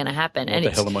this ever going to happen? What the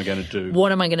hell am I going to do?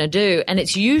 What am I going to do? And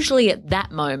it's usually at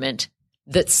that moment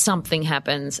that something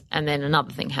happens and then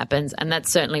another thing happens. And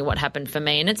that's certainly what happened for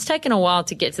me. And it's taken a while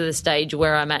to get to the stage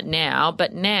where I'm at now.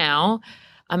 But now,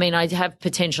 I mean, I have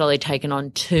potentially taken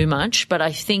on too much, but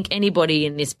I think anybody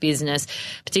in this business,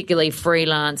 particularly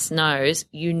freelance, knows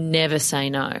you never say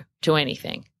no to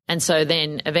anything. And so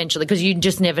then eventually, because you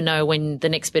just never know when the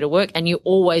next bit of work, and you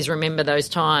always remember those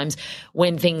times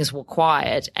when things were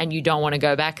quiet and you don't want to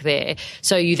go back there.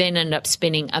 So you then end up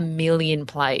spinning a million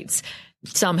plates,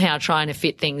 somehow trying to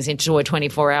fit things into a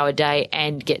 24-hour day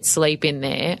and get sleep in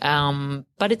there.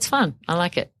 But it's fun. I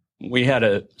like it. We had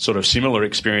a sort of similar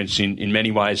experience in many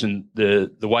ways, and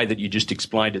the way that you just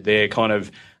explained it there kind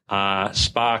of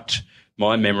sparked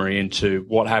my memory into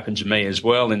what happened to me as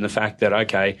well, in the fact that,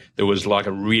 okay, there was like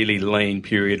a really lean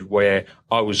period where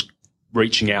I was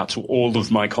reaching out to all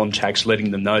of my contacts,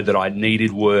 letting them know that I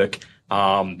needed work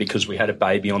because we had a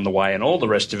baby on the way and all the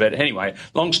rest of it. Anyway,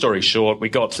 long story short, we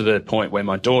got to the point where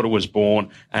my daughter was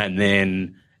born, and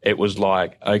then it was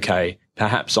like, okay,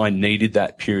 perhaps I needed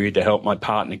that period to help my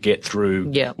partner get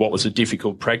through what was a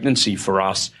difficult pregnancy for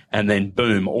us. And then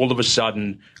boom, all of a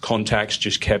sudden contacts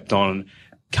just kept on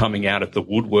coming out of the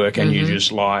woodwork, and you're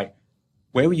just like,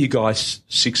 where were you guys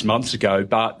 6 months ago?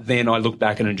 But then I look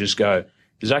back and just go,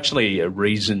 there's actually a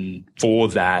reason for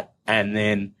that. And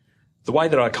then the way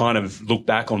that I kind of look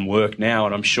back on work now,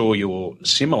 and I'm sure you're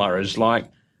similar, is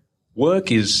like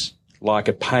work is like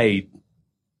a paid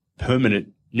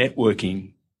permanent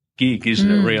networking gig,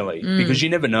 isn't it, really? Because you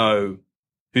never know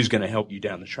who's going to help you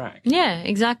down the track. Yeah,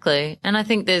 exactly. And I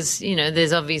think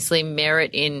there's obviously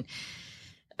merit in,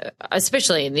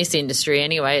 especially in this industry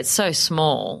anyway, it's so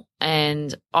small,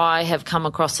 and I have come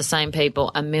across the same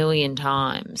people a million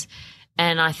times.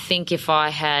 And I think if I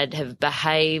have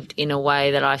behaved in a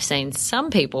way that I've seen some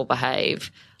people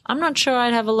behave, I'm not sure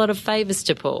I'd have a lot of favors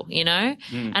to pull,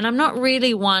 And I'm not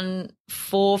really one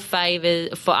for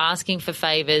asking for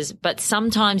favors, but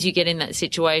sometimes you get in that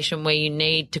situation where you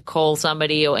need to call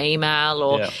somebody or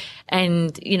email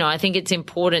and, I think it's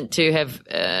important to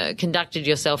have conducted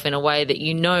yourself in a way that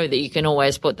that you can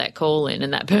always put that call in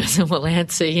and that person will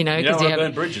answer, You don't want to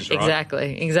burn bridges, right?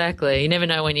 Exactly. You never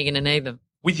know when you're going to need them.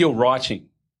 With your writing,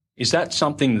 is that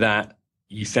something that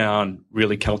you found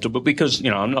really comfortable? Because,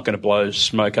 I'm not going to blow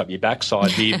smoke up your backside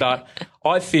here, but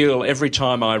I feel every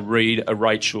time I read a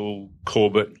Rachel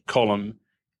Corbett column,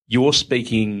 you're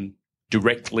speaking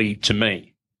directly to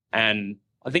me. And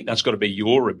I think that's got to be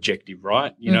your objective,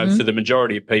 right? For the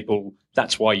majority of people,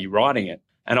 that's why you're writing it.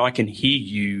 And I can hear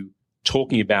you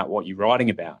talking about what you're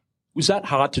writing about. Was that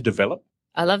hard to develop?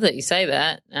 I love that you say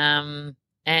that. And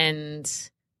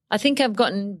I think I've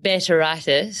gotten better at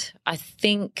it. I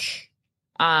think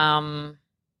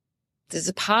there's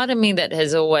a part of me that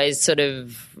has always sort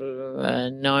of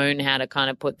known how to kind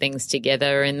of put things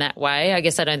together in that way. I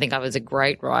guess I don't think I was a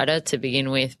great writer to begin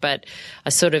with, but I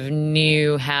sort of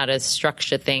knew how to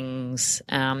structure things.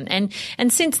 And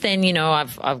since then,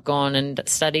 I've gone and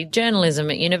studied journalism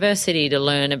at university to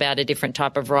learn about a different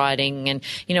type of writing, and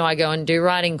I go and do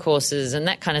writing courses and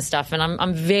that kind of stuff. And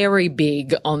I'm very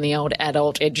big on the old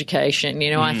adult education.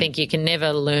 I think you can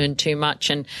never learn too much,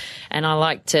 and I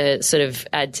like to sort of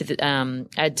add to the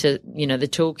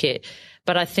toolkit.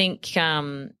 But I think,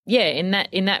 in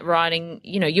that writing,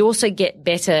 you also get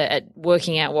better at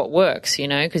working out what works,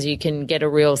 because you can get a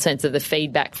real sense of the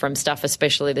feedback from stuff,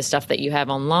 especially the stuff that you have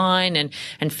online,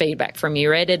 and feedback from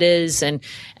your editors. And,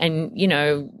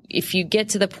 if you get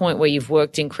to the point where you've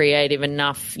worked in creative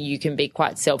enough, you can be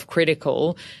quite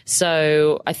self-critical.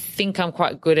 So I think I'm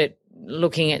quite good at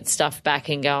looking at stuff back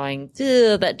and going,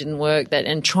 that didn't work,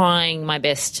 and trying my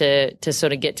best to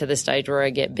sort of get to the stage where I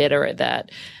get better at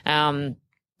that.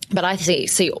 But I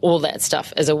see all that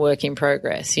stuff as a work in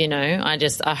progress,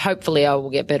 hopefully I will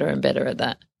get better and better at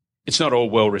that. It's not all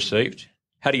well received.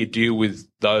 How do you deal with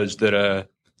those that are,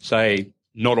 say,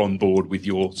 not on board with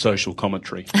your social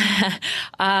commentary?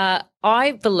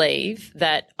 I believe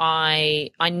that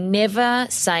I never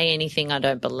say anything I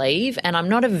don't believe, and I'm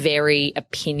not a very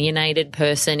opinionated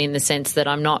person in the sense that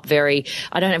I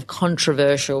don't have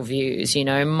controversial views.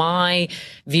 My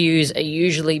views are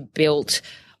usually built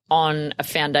on a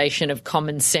foundation of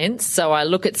common sense. So I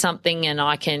look at something and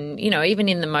I can, even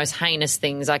in the most heinous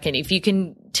things, if you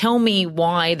can tell me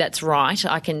why that's right,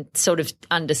 I can sort of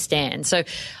understand. So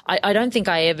I don't think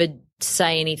I ever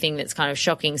say anything that's kind of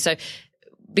shocking. So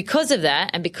because of that,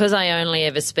 and because I only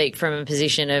ever speak from a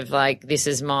position of like, this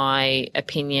is my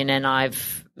opinion and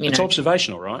it's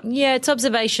observational, right? Yeah, it's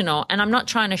observational, and I'm not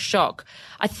trying to shock.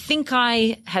 I think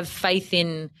I have faith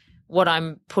in what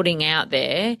I'm putting out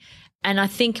there. And I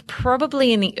think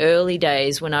probably in the early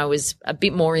days when I was a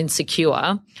bit more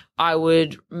insecure, I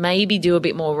would maybe do a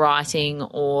bit more writing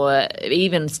or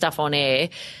even stuff on air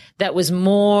that was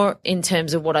more in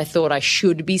terms of what I thought I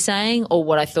should be saying or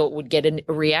what I thought would get a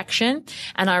reaction.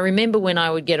 And I remember when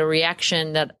I would get a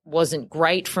reaction that wasn't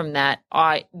great from that,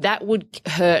 that would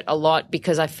hurt a lot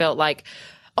because I felt like,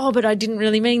 oh, but I didn't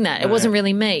really mean that. It wasn't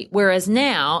really me. Whereas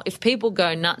now, if people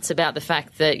go nuts about the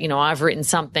fact that, I've written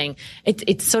something,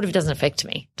 it sort of doesn't affect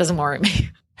me, doesn't worry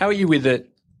me. How are you with it,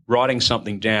 writing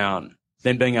something down,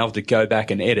 then being able to go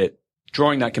back and edit,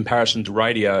 drawing that comparison to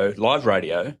radio, live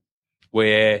radio,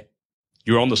 where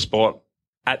you're on the spot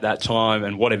at that time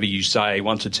and whatever you say,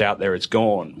 once it's out there, it's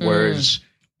gone. Whereas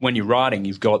when you're writing,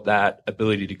 you've got that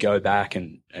ability to go back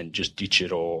and just ditch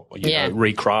it or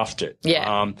recraft it.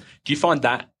 Yeah. Do you find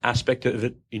that aspect of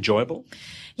it enjoyable?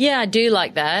 Yeah, I do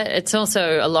like that. It's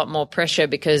also a lot more pressure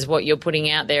because what you're putting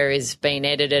out there is being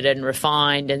edited and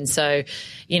refined. And so,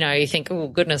 you think, oh,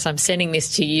 goodness, I'm sending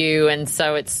this to you. And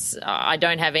so I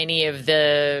don't have any of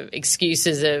the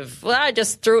excuses of, well,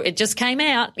 it just came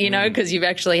out, because you've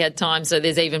actually had time. So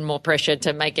there's even more pressure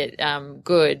to make it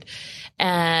good.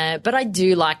 But I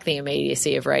do like the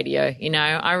immediacy of radio.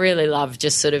 I really love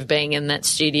just sort of being in that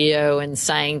studio and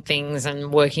saying things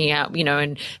and working out,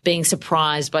 and being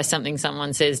surprised by something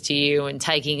someone says to you and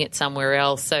taking it somewhere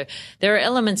else. So there are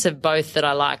elements of both that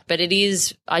I like, but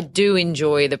I do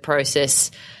enjoy the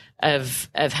process of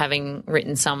having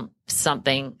written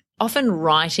something. Often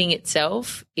writing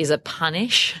itself is a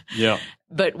punish. Yeah.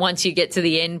 But once you get to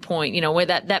the end point, where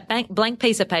that blank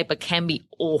piece of paper can be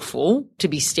awful to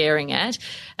be staring at.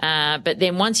 But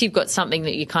then once you've got something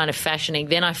that you're kind of fashioning,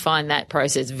 then I find that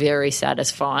process very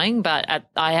satisfying. But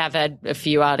I have had a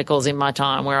few articles in my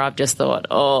time where I've just thought,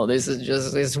 oh, this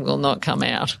will not come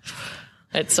out.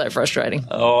 It's so frustrating.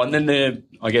 Oh, and then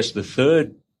I guess the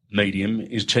third medium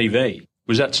is TV.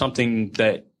 Was that something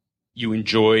that you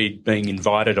enjoyed being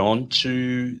invited on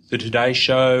to the Today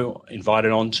Show,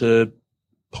 invited on to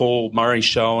Paul Murray's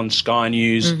show on Sky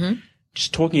News,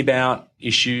 just talking about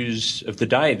issues of the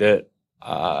day that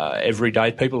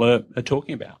everyday people are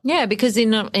talking about? Yeah, because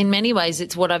in many ways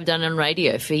it's what I've done on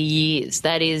radio for years.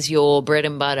 That is your bread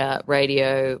and butter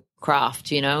radio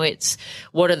craft. It's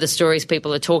what are the stories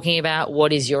people are talking about?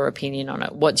 What is your opinion on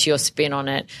it? What's your spin on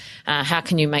it? How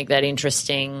can you make that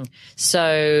interesting?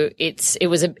 So it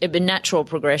was a natural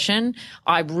progression.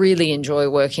 I really enjoy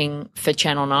working for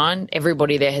Channel 9.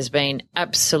 Everybody there has been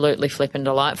absolutely flippin'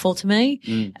 delightful to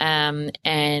me. And,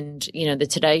 the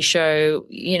Today Show,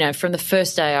 from the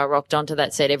first day I rocked onto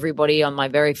that set, everybody on my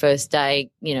very first day,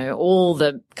 all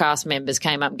the cast members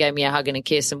came up and gave me a hug and a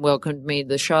kiss and welcomed me to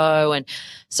the show. And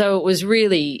so it was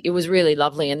really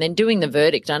lovely. And then doing The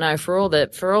Verdict, I know for all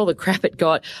the crap it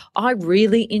got, I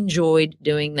really enjoyed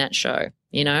doing that show.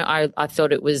 I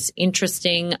thought it was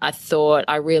interesting.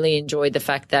 I really enjoyed the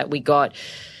fact that we got,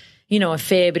 a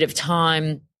fair bit of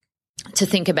time to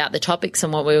think about the topics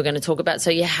and what we were going to talk about.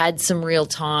 So you had some real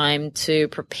time to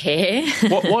prepare.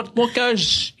 What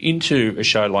goes into a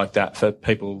show like that for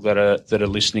people that are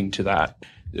listening to that?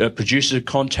 A producer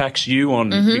contacts you on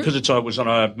because it was on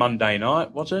a Monday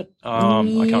night, was it? I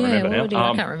can't remember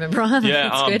now. I can't remember either.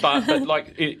 Yeah, but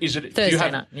like, is it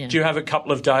Thursday night? Yeah. Do you have a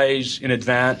couple of days in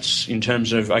advance in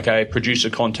terms of producer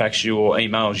contacts you or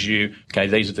emails you? Okay,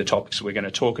 these are the topics we're going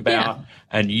to talk about,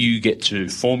 and you get to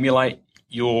formulate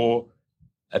your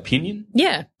opinion.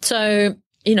 Yeah. So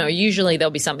usually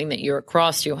there'll be something that you're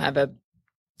across. You'll have a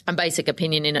basic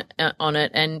opinion on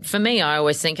it. And for me, I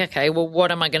always think, okay, well,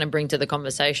 what am I going to bring to the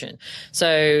conversation?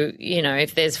 So,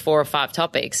 if there's 4 or 5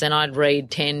 topics, then I'd read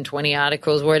 10, 20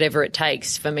 articles, whatever it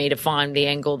takes for me to find the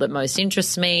angle that most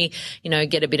interests me,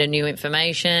 get a bit of new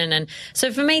information. And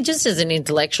so for me, just as an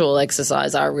intellectual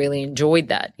exercise, I really enjoyed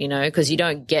that, because you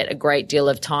don't get a great deal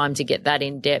of time to get that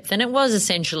in depth. And it was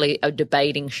essentially a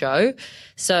debating show.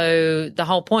 So the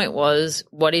whole point was,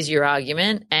 what is your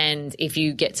argument? And if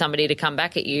you get somebody to come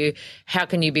back at you, how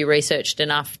can you be researched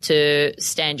enough to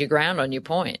stand your ground on your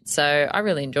point? So I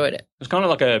really enjoyed it. It's kind of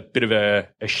like a bit of a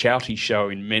shouty show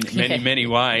in many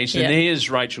ways. And here's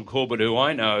Rachel Corbett, who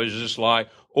I know is just like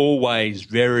always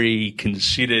very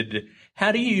considered.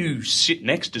 How do you sit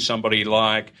next to somebody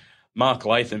like Mark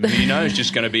Latham, who is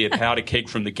just going to be a powder keg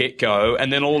from the get-go,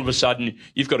 and then all of a sudden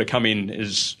you've got to come in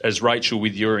as Rachel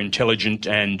with your intelligent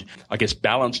and, I guess,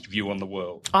 balanced view on the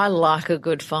world? I like a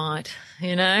good fight,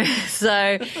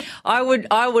 So I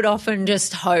would often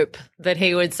just hope that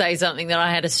he would say something that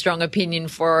I had a strong opinion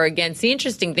for or against. The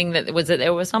interesting thing that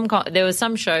there were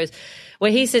some shows where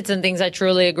he said some things I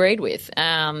truly agreed with.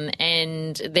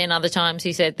 And then other times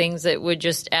he said things that were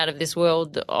just out of this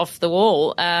world, off the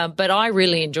wall. But I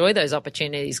really enjoy those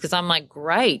opportunities because I'm like,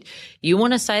 great, you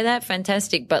want to say that?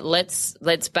 Fantastic. But let's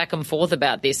back and forth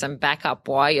about this and back up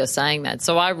why you're saying that.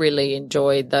 So I really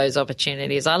enjoyed those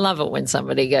opportunities. I love it when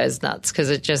somebody goes nuts because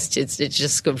it's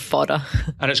just good fodder.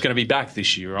 And it's going to be back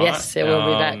this year, right? Yes, it will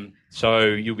be back. So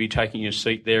you'll be taking your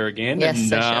seat there again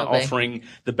and offering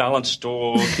the balanced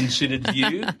or considered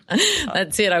view.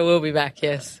 That's it. I will be back,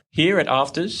 yes. Here at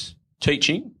Afters,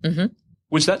 teaching,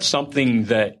 was that something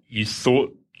that you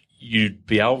thought you'd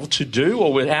be able to do,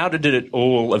 or how did it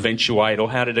all eventuate,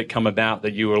 or how did it come about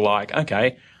that you were like,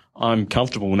 okay, I'm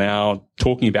comfortable now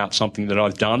talking about something that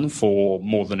I've done for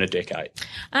more than a decade.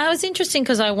 It was interesting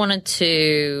because I wanted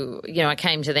to, I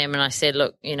came to them and I said,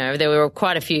 look, there were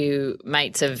quite a few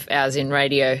mates of ours in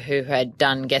radio who had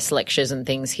done guest lectures and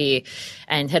things here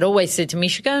and had always said to me, you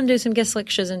should go and do some guest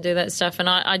lectures and do that stuff. And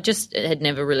I just had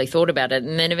never really thought about it.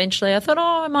 And then eventually I thought,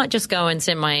 I might just go and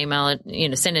send my email,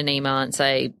 send an email and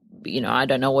say, I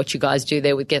don't know what you guys do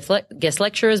there with guest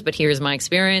lecturers, but here is my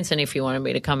experience. And if you wanted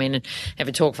me to come in and have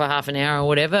a talk for half an hour or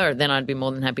whatever, then I'd be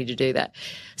more than happy to do that.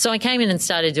 So I came in and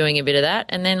started doing a bit of that.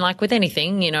 And then like with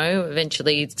anything,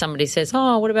 eventually somebody says,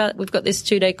 what about, we've got this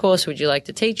 2-day course. Would you like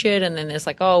to teach it? And then there's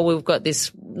like, we've got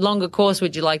this longer course.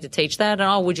 Would you like to teach that?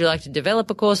 And would you like to develop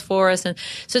a course for us? And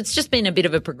so it's just been a bit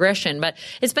of a progression, but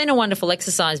it's been a wonderful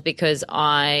exercise because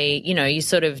you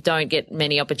sort of don't get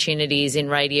many opportunities in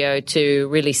radio to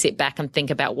really sit back and think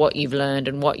about what you've learned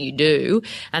and what you do.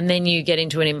 And then you get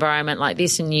into an environment like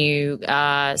this and you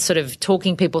are sort of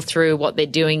talking people through what they're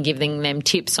doing, giving them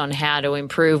tips on how to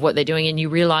improve what they're doing. And you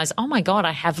realize, oh my God,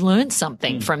 I have learned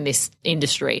something from this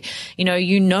industry.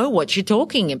 You know what you're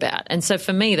talking about. And so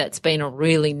for me, that's been a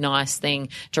really nice thing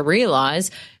to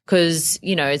realize because,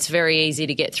 it's very easy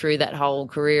to get through that whole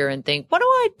career and think, what do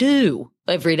I do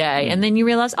every day? And then you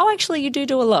realize, actually you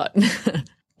do a lot.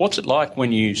 What's it like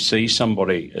when you see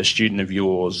somebody, a student of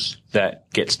yours, that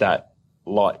gets that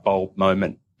light bulb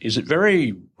moment? Is it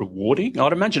very rewarding?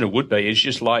 I'd imagine it would be. It's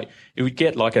just like it would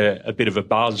get like a bit of a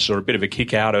buzz or a bit of a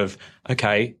kick out of,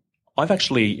 okay, I've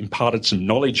actually imparted some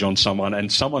knowledge on someone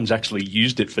and someone's actually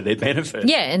used it for their benefit.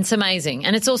 Yeah, it's amazing.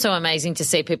 And it's also amazing to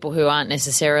see people who aren't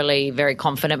necessarily very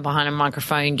confident behind a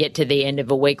microphone get to the end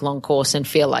of a week-long course and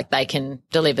feel like they can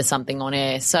deliver something on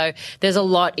air. So there's a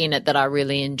lot in it that I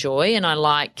really enjoy and I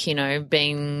like,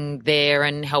 being there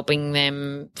and helping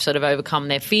them sort of overcome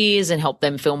their fears and help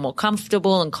them feel more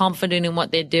comfortable and confident in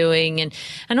what they're doing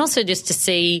and also just to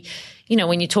see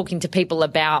when you're talking to people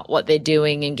about what they're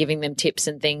doing and giving them tips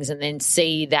and things and then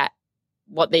see that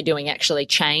what they're doing actually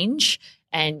change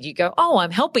and you go, I'm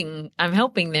helping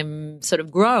them sort of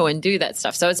grow and do that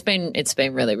stuff. So it's been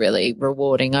really, really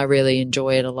rewarding. I really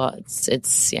enjoy it a lot.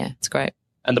 It's great.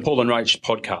 And the Paul and Rach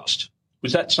podcast,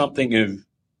 was that something of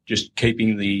just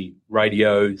keeping the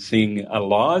radio thing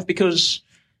alive? Because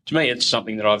to me, it's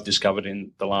something that I've discovered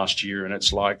in the last year and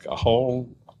it's like a whole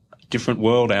different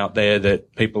world out there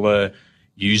that people are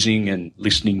using and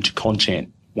listening to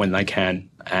content when they can.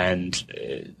 And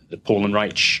the Paul and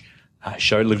Rach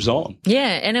show lives on. Yeah.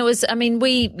 And it was,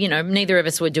 we, neither of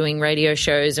us were doing radio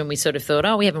shows and we sort of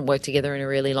thought, we haven't worked together in a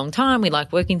really long time. We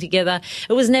like working together.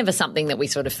 It was never something that we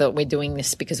sort of thought we're doing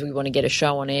this because we want to get a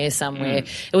show on air somewhere.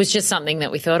 It was just something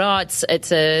that we thought,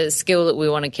 it's a skill that we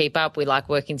want to keep up. We like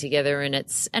working together and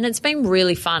it's been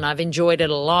really fun. I've enjoyed it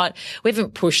a lot. We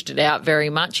haven't pushed it out very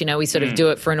much. We sort of do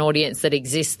it for an audience that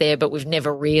exists there, but we've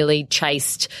never really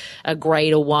chased a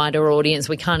greater, wider audience.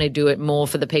 We kind of do it more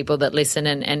for the people that listen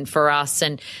and for us.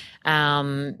 And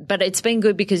but it's been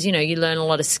good because, you learn a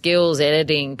lot of skills,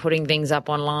 editing, putting things up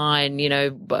online,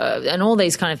 and all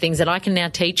these kind of things that I can now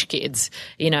teach kids,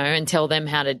 and tell them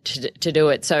how to do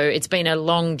it. So it's been a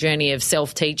long journey of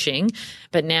self-teaching,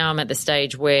 but now I'm at the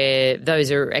stage where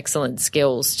those are excellent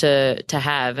skills to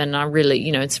have. And I really,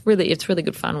 it's really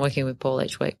good fun working with Paul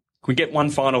each week. Can we get one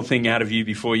final thing out of you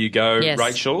before you go, yes.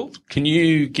 Rachel? Can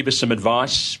you give us some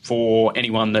advice for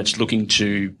anyone that's looking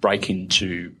to break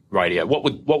into radio? What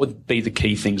would be the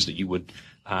key things that you would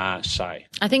say?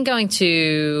 I think going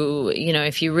to,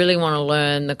 if you really want to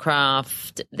learn the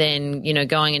craft, then,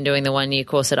 going and doing the 1-year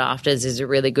course at Afters is a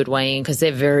really good way in because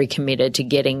they're very committed to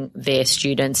getting their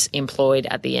students employed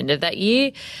at the end of that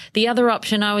year. The other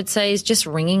option I would say is just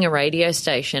ringing a radio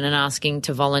station and asking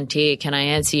to volunteer. Can I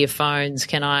answer your phones?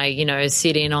 Can I,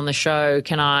 sit in on the show?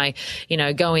 Can I,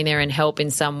 go in there and help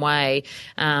in some way?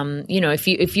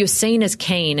 If you're seen as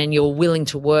keen and you're willing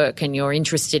to work and you're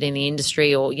interested in the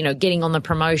industry or, getting on the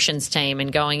promotions team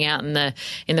and going out in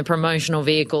the promotional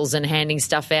vehicles and handing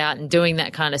stuff out and doing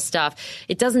that kind of stuff.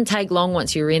 It doesn't take long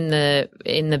once you're in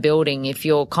the building, if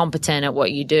you're competent at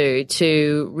what you do,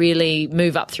 to really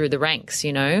move up through the ranks,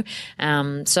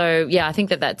 So yeah, I think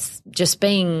that's just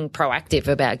being proactive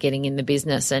about getting in the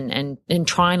business and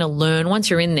trying to learn. Once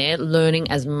you're in there, learning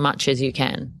as much as you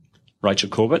can. Rachel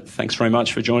Corbett, thanks very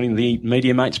much for joining the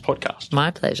Media Mates podcast.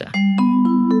 My pleasure.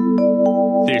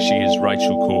 There she is,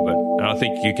 Rachel Corbett. And I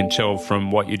think you can tell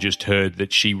from what you just heard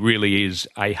that she really is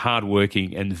a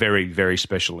hardworking and very, very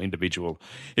special individual.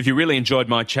 If you really enjoyed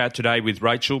my chat today with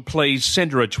Rachel, please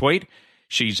send her a tweet.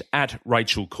 She's at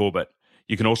Rachel Corbett.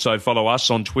 You can also follow us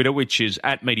on Twitter, which is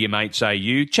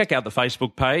 @MediaMatesAU. Check out the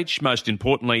Facebook page. Most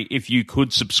importantly, if you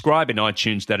could subscribe in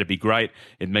iTunes, that'd be great.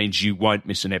 It means you won't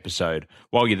miss an episode.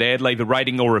 While you're there, leave a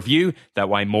rating or review. That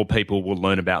way more people will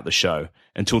learn about the show.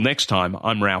 Until next time,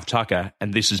 I'm Ralph Tucker,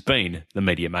 and this has been the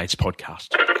Media Mates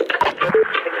Podcast.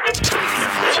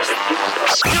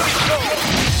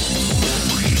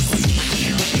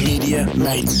 Media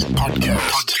Mates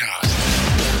Podcast.